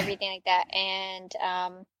everything like that, and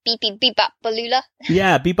Beepy Beep Bop Balula.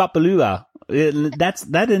 Yeah, Beep Bop Balula.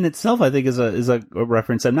 That in itself, I think, is a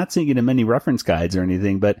reference. I'm not seeing it in many reference guides or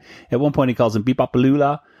anything, but at one point he calls him Beep Bop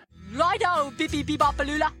Balula. Righto, Bippy Beep Bop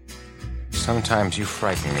Balula. Sometimes you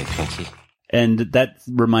frighten me, Pinky. And that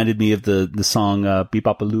reminded me of the song Beep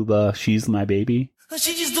Bop Balula, She's My Baby.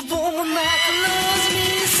 She's the woman that loves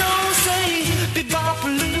me, so say,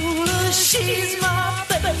 Bebopalula, she's my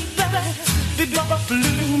baby.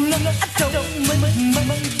 Bebopalula, I don't mind my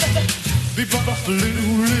baby.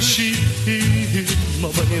 Bebopalula, she's my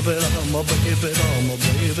baby, my baby, my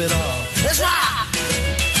baby. That's right.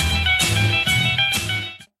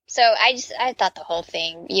 So I thought the whole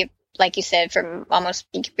thing, like you said, from almost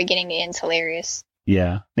beginning to end, is hilarious.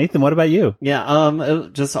 Yeah. Nathan, what about you? Yeah,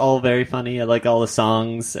 just all very funny. I like all the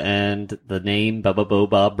songs and the name, Bubba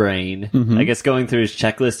Boba Brain. Mm-hmm. I guess going through his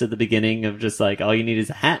checklist at the beginning of just like, all you need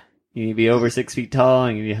is a hat. You need to be over 6 feet tall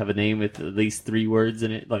and you have a name with at least 3 words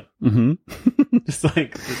in it. Like, just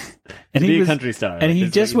like, and be he was a country star. And he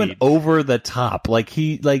That's just what you went over the top. Like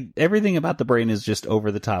everything about the Brain is just over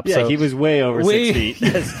the top. Yeah, so, he was way over 6 feet.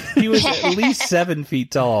 Yes, he was at least 7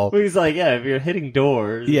 feet tall. He's like, yeah, if you're hitting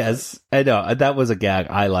doors. Yes, I know. That was a gag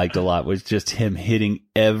I liked a lot, was just him hitting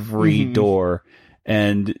every door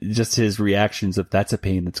and just his reactions if that's a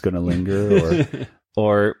pain that's going to linger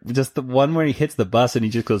or just the one where he hits the bus and he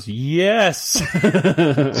just goes, yes.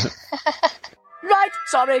 Right,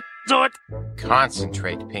 sorry, do it.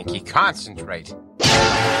 Concentrate, Pinky, concentrate.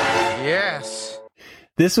 Yes.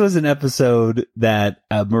 This was an episode that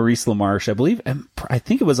Maurice LaMarche, I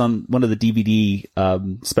think it was on one of the DVD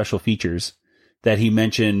special features that he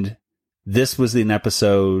mentioned. This was an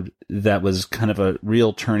episode that was kind of a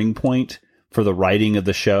real turning point for the writing of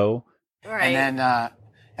the show. Right.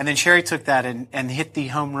 And then Sherry took that and hit the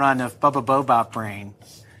home run of Bubba Bobop Brain.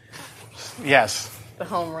 Yes. The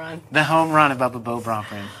home run. The home run of Bubba Bobop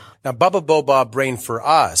Brain. Now, Bubba Bobob Brain for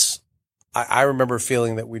us, I remember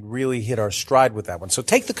feeling that we'd really hit our stride with that one. So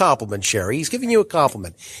take the compliment, Sherry. He's giving you a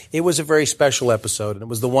compliment. It was a very special episode, and it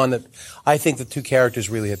was the one that I think the two characters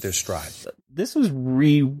really hit their stride. This was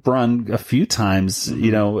rerun a few times,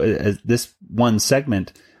 this one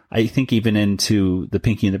segment. I think even into the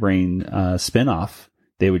Pinky and the Brain spinoff,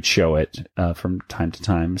 they would show it from time to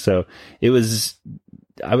time. So it was,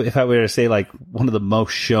 if I were to say, like one of the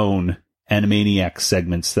most shown Animaniacs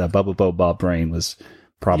segments, Bubba Bob Brain was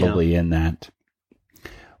probably in that.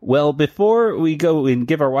 Well, before we go and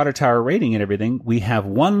give our Water Tower rating and everything, we have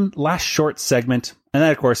one last short segment, and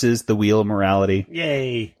that, of course, is the Wheel of Morality.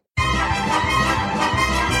 Yay!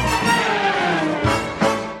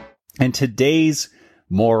 And today's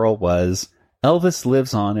moral was, Elvis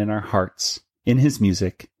lives on in our hearts, in his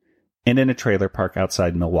music, and in a trailer park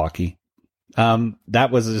outside Milwaukee.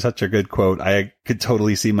 That was such a good quote. I could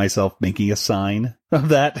totally see myself making a sign of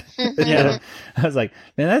that. Yeah. I was like,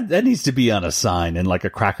 man, that needs to be on a sign in like a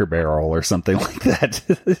Cracker Barrel or something like that.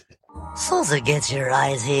 Sort of gets your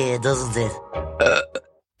eyes here, doesn't it?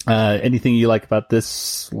 Anything you like about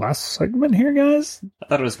this last segment here, guys? I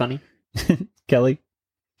thought it was funny. Kelly?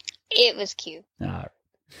 It was cute. All right.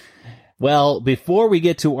 Well, before we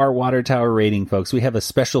get to our Water Tower rating, folks, we have a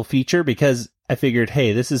special feature because I figured,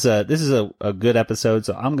 hey, this is a good episode,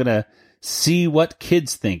 so I'm gonna see what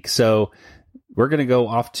kids think. So we're gonna go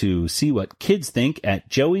off to see what kids think at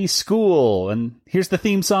Joey's school, and here's the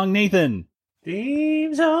theme song, Nathan.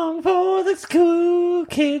 Theme song for the school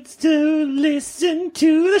kids to listen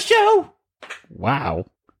to the show. Wow.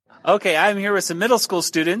 Okay, I'm here with some middle school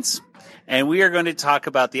students, and we are going to talk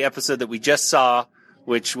about the episode that we just saw,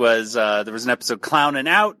 which was, there was an episode Clownin'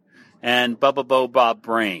 Out and Bubba Bob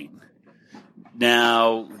Brain.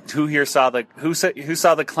 Now, who here saw who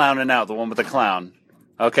saw the Clownin' Out, the one with the clown?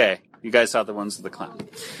 Okay. You guys saw the ones with the clown.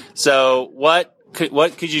 So what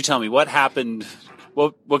could you tell me? What happened?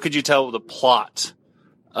 What could you tell the plot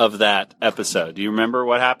of that episode? Do you remember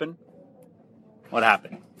what happened? What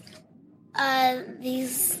happened?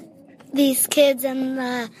 These kids and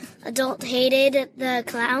the adult hated the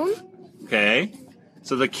clown. Okay.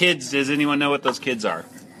 So the kids, does anyone know what those kids are?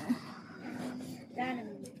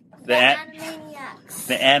 The Animaniacs.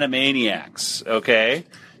 The Animaniacs. Okay.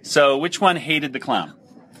 So which one hated the clown?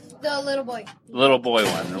 The little boy. The little boy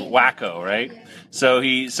one, Wacko, right? Yeah.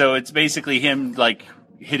 So it's basically him like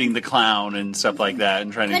hitting the clown and stuff like that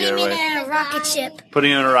and trying to get away. Putting him in a rocket ship.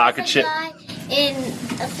 Putting him in a rocket ship. In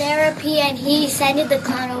a therapy, and he sent the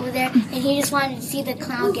clown over there, and he just wanted to see the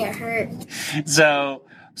clown get hurt. So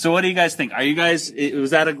what do you guys think? Are you guys?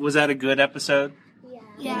 Was that a good episode?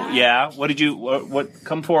 Yeah. Yeah. What did you? What?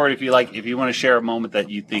 Come forward if you like. If you want to share a moment that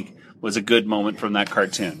you think was a good moment from that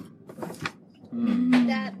cartoon.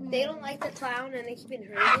 That they don't like the clown, and they keep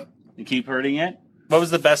hurting it. You keep hurting it. What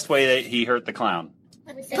was the best way that he hurt the clown?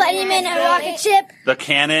 Putting him in a rocket ship. The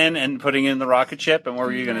cannon and putting in the rocket ship. And what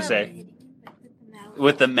were you going to say?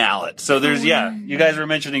 With the mallet. So there's, you guys were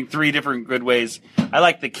mentioning 3 different good ways. I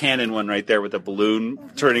like the cannon one right there with the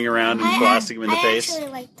balloon turning around and blasting him in the face. I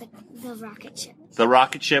actually like the rocket ship. The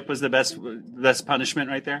rocket ship was the best punishment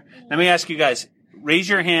right there. Let me ask you guys, raise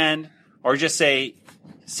your hand or just say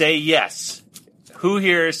yes. Who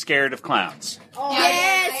here is scared of clowns? Oh,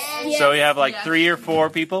 yes. So we have like 3 or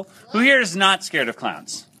 4 people. Who here is not scared of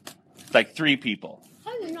clowns? Like 3 people.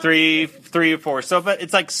 3 or 4. So, but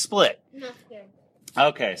it's like split. Not scared.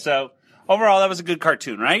 Okay, so overall that was a good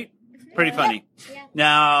cartoon, right? Pretty funny. Yeah.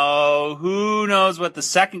 Now, who knows what the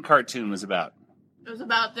second cartoon was about? It was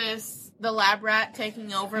about the lab rat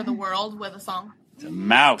taking over the world with a song. It's a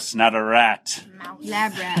mouse, not a rat.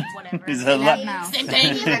 Lab rat, whatever. He's a mouse. Same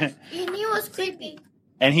thing. And he was creepy.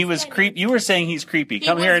 And he was creepy. You were saying he's creepy.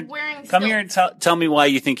 Come here and tell me why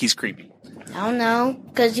you think he's creepy. I don't know,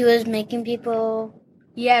 because he was making people.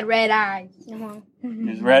 He had red eyes.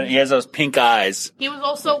 He's red. He has those pink eyes. He was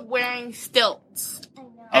also wearing stilts.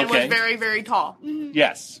 And was very, very tall.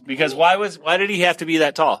 Yes, because why did he have to be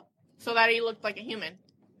that tall? So that he looked like a human.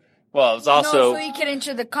 Well, it was also so he could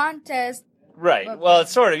enter the contest. Right. Well,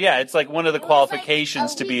 it's sort of, it's like one of the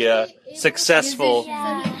qualifications to be a successful.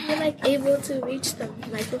 You're like able to reach the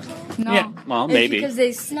microphone. No. Yeah. Well, maybe because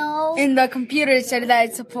in the computer it said that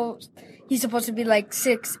he's supposed to be like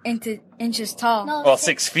 6 inches tall. No, well,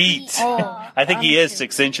 6 feet. Oh, I think he is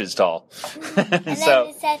 6 inches tall. And then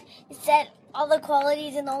it said all the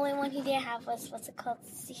qualities, and the only one he didn't have was what's it called?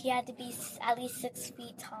 He had to be at least 6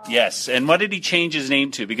 feet tall. Yes, and what did he change his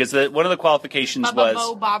name to? Because one of the qualifications was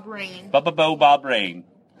Bubba Bob Rain. Bubba Bo Bob Rain.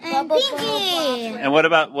 And Pinky. And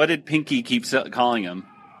what did Pinky keep calling him?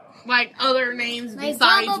 Like other names like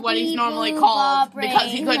besides Bubba what he's Bee normally Boo called Bob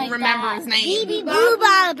because he Rain, couldn't like remember that. his name. BB Boo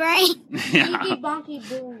Bob Brain. Yeah. BB Bonky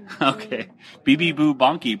Boom. Okay. BB Boo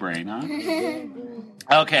Bonky Brain, huh?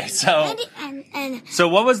 Okay, so so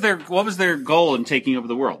what was their goal in taking over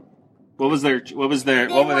the world? What were they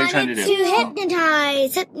trying to do? To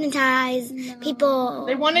hypnotize people.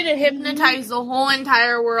 They wanted to hypnotize the whole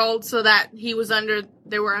entire world so that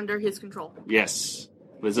they were under his control. Yes.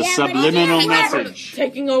 It was a subliminal message.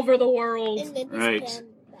 Taking over the world. Right.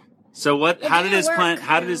 So how did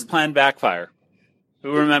his plan backfire?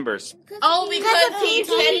 Who remembers? Oh, because he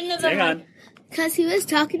said into the Hang on. Because he was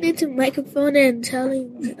talking into the microphone and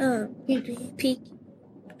telling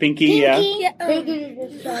Pinky, yeah. Pinky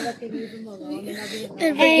just shut up and leave him alone and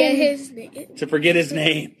forget his name. To forget his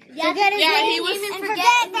name. Yeah, he was and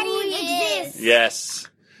forget that he exists. Yes.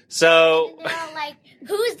 So. And they were like,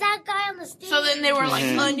 who's that guy on the stage? So then they were like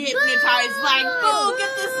unhypnotized, like, "Boo,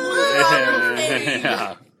 get this loser on the stage."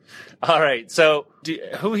 Yeah. All right. So,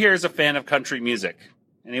 who here is a fan of country music?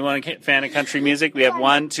 Anyone a fan of country music? We have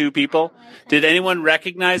 1, 2 people. Did anyone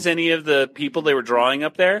recognize any of the people they were drawing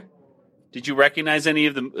up there? Did you recognize any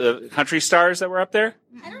of the country stars that were up there?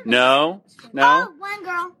 No. Oh, one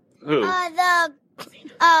girl. Who?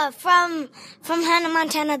 From Hannah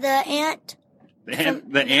Montana, the ant.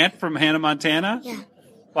 The ant from Hannah Montana? Yeah.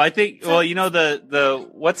 Well, I think. Well, you know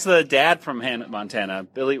what's the dad from Hannah Montana?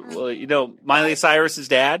 Billy. Well, you know Miley Cyrus's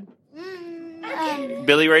dad.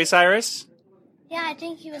 Billy Ray Cyrus. Yeah, I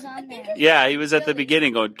think he was on there. Yeah, he was at the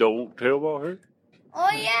beginning going, "Don't tell about her." Oh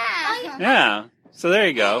yeah. Yeah. So there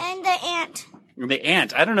you go. And the ant. The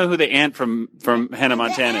ant. I don't know who the ant from Hannah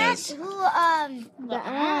Montana is. Who the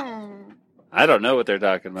ant. I don't know what they're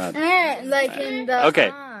talking about. Like in the.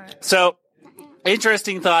 Okay. So,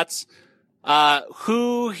 interesting thoughts.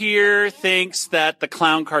 Who here thinks that the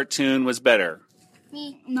clown cartoon was better?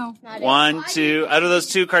 Me? No. 1, 2. Out of those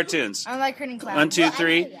 2 cartoons. I like Hurting Clown. 1, 2,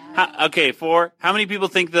 3. Okay, 4. How many people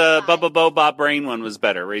think the Bubba Bo Bob Brain one was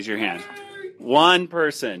better? Raise your hand. 1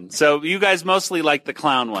 person. So you guys mostly like the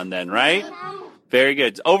clown one then, right? Very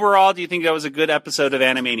good. Overall, do you think that was a good episode of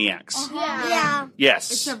Animaniacs? Yeah.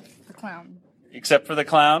 Yes. Except the clown. Except for the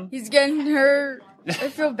clown? He's getting hurt. I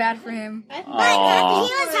feel bad for him. Aww.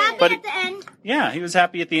 He was happy at the end. Yeah, he was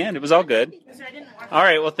happy at the end. It was all good. All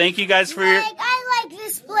right, well, thank you guys for your... I like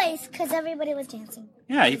this place because everybody was dancing.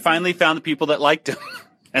 Yeah, he finally found the people that liked him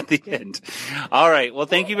at the end. All right, well,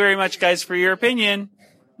 thank you very much, guys, for your opinion.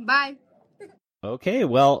 Bye. Okay,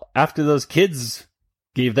 well, after those kids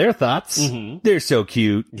gave their thoughts, they're so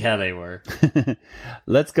cute. Yeah, they were.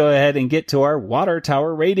 Let's go ahead and get to our water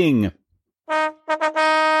tower rating.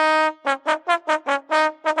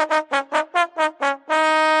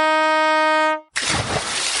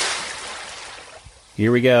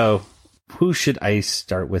 Here we go. Who should I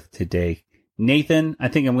start with today? Nathan, I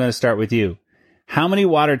think I'm going to start with you. How many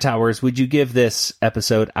water towers would you give this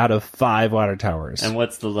episode out of 5 water towers? And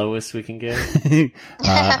what's the lowest we can give?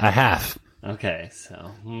 A half. Okay,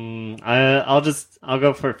 so I'll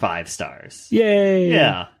go for 5 stars. Yay!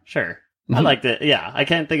 Yeah, sure. I liked it. Yeah, I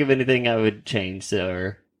can't think of anything I would change.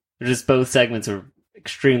 Or just both segments are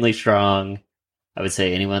extremely strong. I would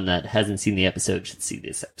say anyone that hasn't seen the episode should see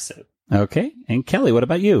this episode. Okay, and Kelly, what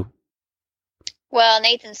about you? Well,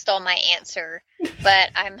 Nathan stole my answer, but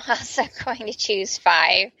I'm also going to choose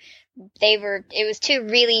 5. It was 2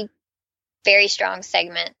 really very strong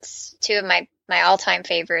segments. 2 of my all-time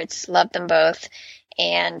favorites. Loved them both.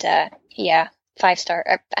 And, 5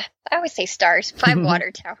 star. I always say stars. 5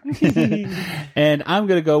 water towers. And I'm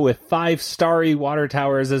going to go with 5 starry water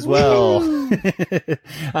towers as well.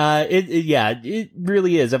 It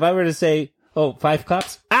really is. If I were to say, 5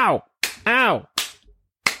 claps. Ow! Ow!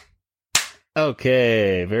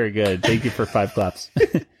 Okay, very good. Thank you for 5 claps.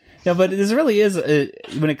 No, but this really is,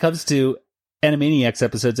 when it comes to Animaniacs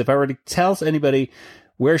episodes, if I were to tell anybody,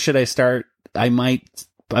 where should I start, I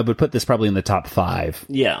would put this probably in the top 5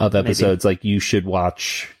 of episodes. Maybe. Like, you should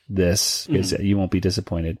watch this, because you won't be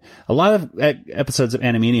disappointed. A lot of episodes of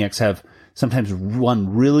Animaniacs have sometimes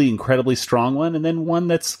one really incredibly strong one, and then one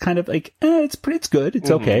that's kind of like, it's good,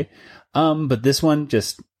 it's okay. But this one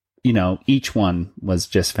just, each one was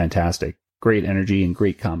just fantastic. Great energy and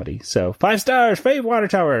great comedy. So 5 stars, 5 water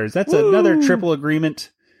towers. That's another triple agreement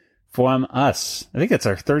from us. I think that's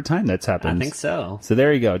our 3rd time that's happened. I think so. So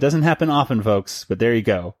there you go. It doesn't happen often, folks, but there you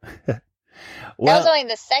go. That was only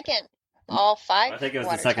the second all 5. I think it was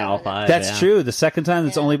the second all 5. That's true. The second time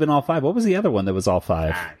it's only been all 5. What was the other one that was all 5?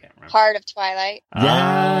 I can't remember. Heart of Twilight.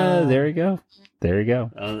 Yeah, there you go. There you go.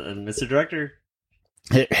 Mr. Director.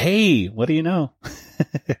 Hey, what do you know?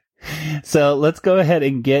 So let's go ahead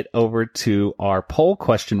and get over to our poll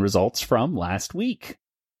question results from last week.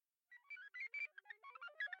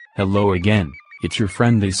 Hello again, it's your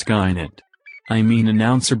friendly Skynet.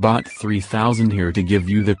 Announcer Bot 3000 here to give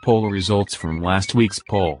you the poll results from last week's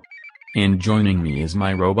poll. And joining me is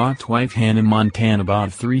my robot wife Hannah Montana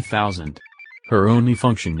Bot 3000. Her only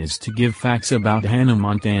function is to give facts about Hannah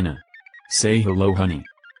Montana. Say hello, honey.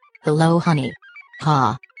 Hello, honey.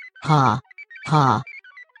 Ha. Ha. Ha.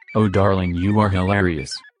 Oh darling, you are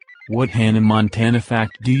hilarious. What Hannah Montana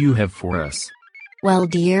fact do you have for us? Well,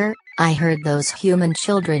 dear, I heard those human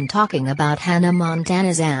children talking about Hannah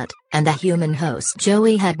Montana's aunt, and the human host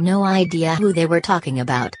Joey had no idea who they were talking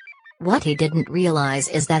about. What he didn't realize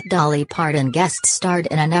is that Dolly Parton guest starred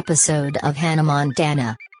in an episode of Hannah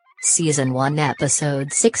Montana. Season 1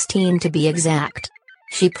 episode 16 to be exact.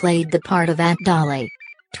 She played the part of Aunt Dolly.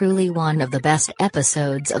 Truly one of the best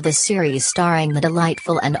episodes of the series, starring the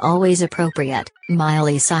delightful and always appropriate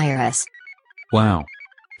Miley Cyrus. Wow.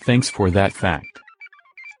 Thanks for that fact.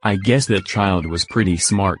 I guess that child was pretty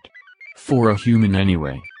smart. For a human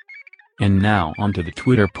anyway. And now onto the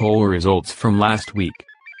Twitter poll results from last week.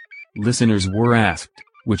 Listeners were asked,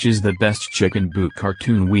 which is the best Chicken Boo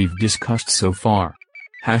cartoon we've discussed so far?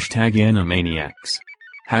 Hashtag Animaniacs.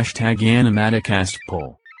 Hashtag Animaticast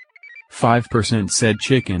poll. 5% said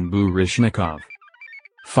Chicken Boo Rishnikov.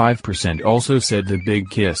 5% also said The Big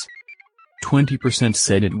Kiss. 20%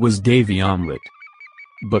 said it was Davy Omelet.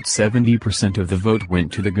 But 70% of the vote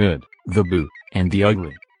went to the good, the boo, and the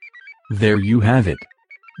ugly. There you have it.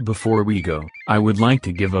 Before we go, I would like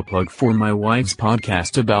to give a plug for my wife's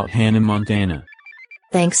podcast about Hannah Montana.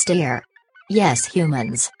 Thanks, dear. Yes,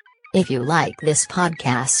 humans. If you like this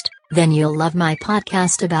podcast, then you'll love my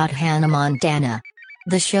podcast about Hannah Montana.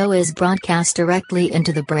 The show is broadcast directly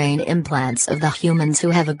into the brain implants of the humans who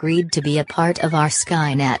have agreed to be a part of our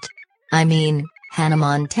Skynet. Hannah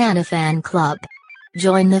Montana fan club.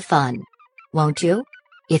 Join the fun. Won't you?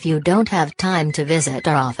 If you don't have time to visit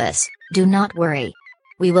our office, do not worry.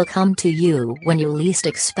 We will come to you when you least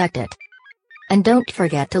expect it. And don't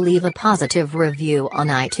forget to leave a positive review on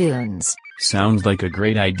iTunes. Sounds like a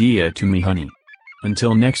great idea to me, honey.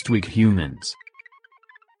 Until next week, humans.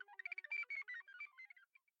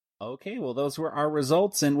 Okay, well, those were our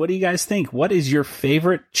results. And what do you guys think? What is your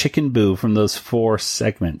favorite Chicken Boo from those 4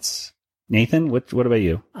 segments? Nathan, what about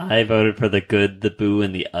you? I voted for the good, the boo,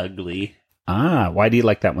 and the ugly. Why do you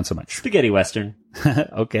like that one so much? Spaghetti Western.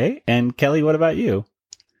 Okay, and Kelly, what about you?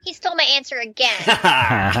 He stole my answer again.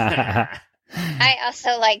 I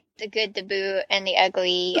also like the good, the boo, and the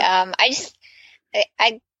ugly. I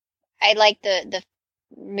like the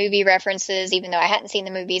movie references, even though I hadn't seen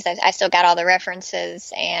the movies. I still got all the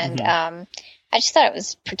references, and I just thought it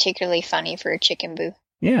was particularly funny for a Chicken Boo.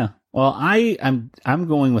 Yeah. Well, I'm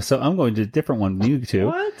going to a different one than you two.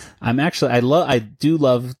 What? I do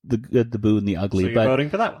love the good, the boo, and the ugly. So you're but voting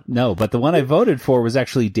for that one? No, but the one I voted for was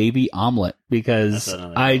actually Davy Omelet, because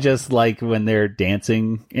I just like when they're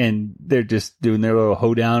dancing and they're just doing their little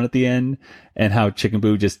hoedown at the end, and how Chicken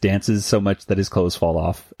Boo just dances so much that his clothes fall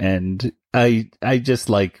off. And I just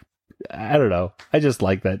like, I don't know. I just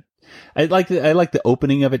like that. I like the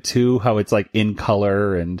opening of it too, how it's like in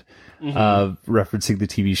color and referencing the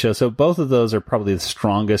TV show. So both of those are probably the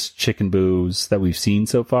strongest Chicken Boos that we've seen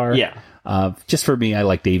so far. Yeah. Just for me, I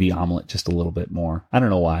like Davy Omelet just a little bit more. I don't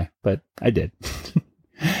know why, but I did.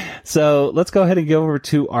 So let's go ahead and go over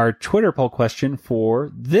to our Twitter poll question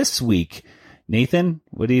for this week. Nathan,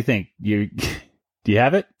 what do you think? Do you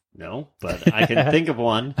have it? No, but I can think of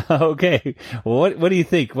one. Okay. Well, what do you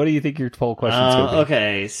think? What do you think your poll question is going to be?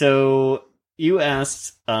 Okay, so you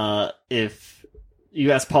asked Paul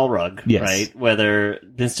Rugg, yes, right? Whether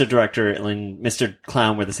Mr. Director and Mr.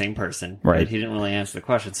 Clown were the same person. Right. He didn't really answer the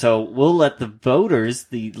question. So we'll let the voters,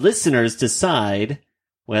 the listeners, decide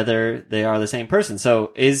whether they are the same person.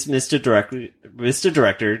 So is Mr.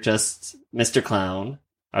 Director just Mr. Clown?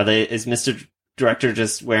 Is Mr. Director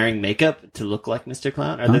just wearing makeup to look like Mr.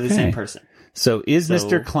 Clown? Are they the same person? So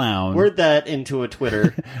Mr. Clown... Word that into a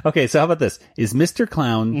Twitter. Okay, so how about this? Is Mr.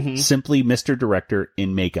 Clown simply Mr. Director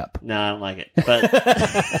in makeup? No, I don't like it.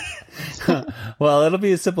 But well, it'll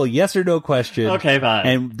be a simple yes or no question. Okay, fine.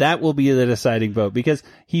 And that will be the deciding vote, because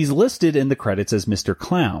he's listed in the credits as Mr.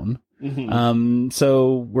 Clown.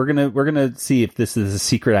 So we're gonna see if this is a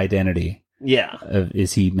secret identity. Yeah.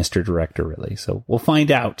 Is he Mr. Director really? So we'll find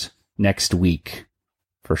out next week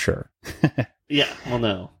for sure. Yeah, we'll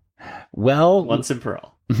know. Well, once and for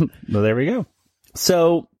all. Well, there we go.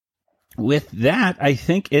 So with that, I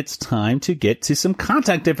think it's time to get to some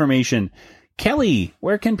contact information. Kelly,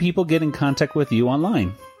 where can people get in contact with you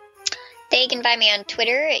online? They can find me on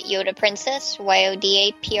Twitter at Yoda Princess,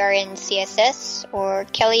 YODAPRNCSS, or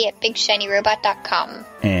Kelly at BigShinyRobot.com.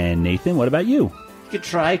 And Nathan, what about you? You could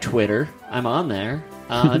try Twitter. I'm on there.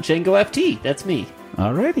 Django FT, that's me.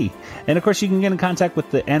 Alrighty. And of course, you can get in contact with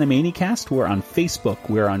the Animaniacast. We're on Facebook.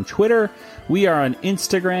 We're on Twitter. We are on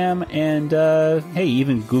Instagram. And, hey,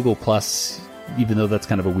 even Google Plus, even though that's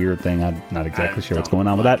kind of a weird thing. I'm not exactly sure what's going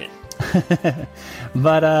on with that.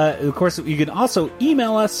 But, of course, you can also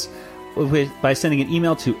email us by sending an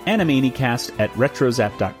email to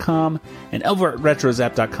animaniacast@retrozap.com. And over at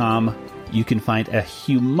retrozap.com, you can find a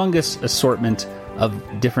humongous assortment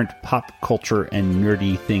of different pop culture and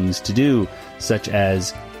nerdy things to do, such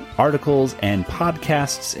as articles and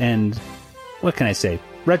podcasts, and what can I say?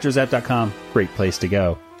 Retrozap.com, great place to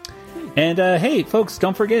go. And hey, folks,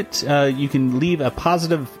 don't forget, you can leave a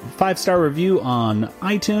positive 5-star review on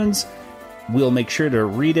iTunes. We'll make sure to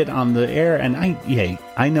read it on the air. And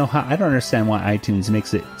I know how. I don't understand why iTunes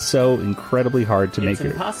makes it so incredibly hard to make it.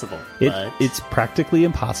 It's impossible. It's practically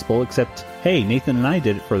impossible. Except, hey, Nathan and I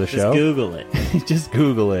did it for the show. Just Google it. Just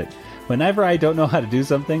Google it. Whenever I don't know how to do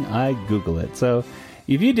something, I Google it. So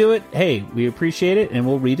if you do it, hey, we appreciate it, and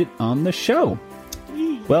we'll read it on the show.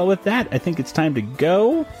 Well, with that, I think it's time to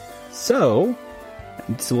go. So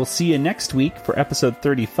we'll see you next week for episode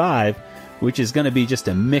 35. Which is going to be just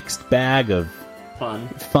a mixed bag of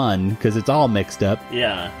fun, because it's all mixed up.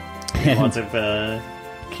 Yeah. Lots of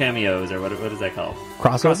cameos, or what is that called?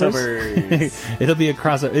 Crossovers. It'll be a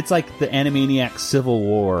crossover. It's like the Animaniacs Civil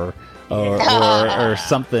War, or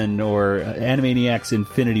something, or Animaniacs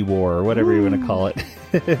Infinity War, or whatever you want to call it.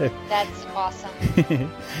 That's awesome.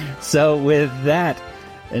 So with that,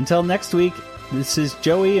 until next week, this is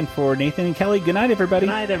Joey, and for Nathan and Kelly, good night, everybody.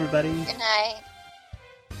 Good night, everybody. Good night.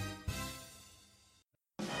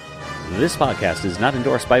 This podcast is not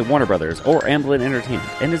endorsed by Warner Brothers or Amblin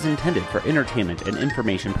Entertainment and is intended for entertainment and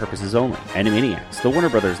information purposes only. Animaniacs, the Warner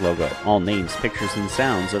Brothers logo, all names, pictures, and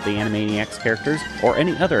sounds of the Animaniacs characters or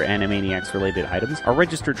any other Animaniacs-related items are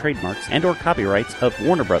registered trademarks and or copyrights of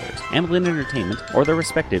Warner Brothers, Amblin Entertainment, or their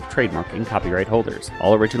respective trademark and copyright holders.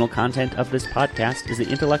 All original content of this podcast is the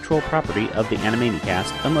intellectual property of the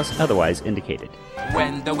Animaniacast unless otherwise indicated.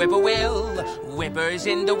 When the whippoorwill whippers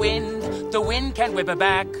in the wind can whipper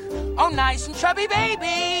back. Oh, nice and chubby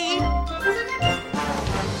baby!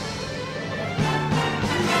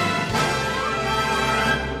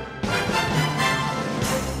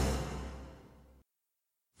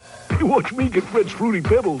 Watch me get Fred's Fruity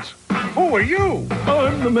Pebbles. Who are you?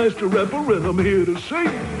 I'm the master rapper and I'm here to sing.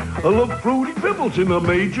 I love Fruity Pebbles in a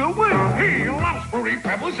major way. He loves Fruity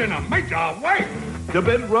Pebbles in a major way. The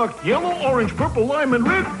bedrock yellow, orange, purple, lime, and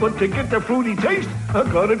red. But to get the fruity taste, I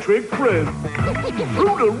gotta trick Fred.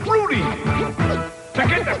 Fruity! To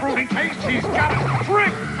get the fruity taste, he's got to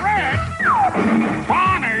trick Fred.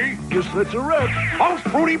 Bonnie! Guess that's a wrap. Most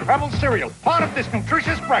Fruity Pebbles cereal, part of this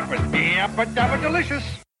nutritious breakfast. Yeah, but delicious.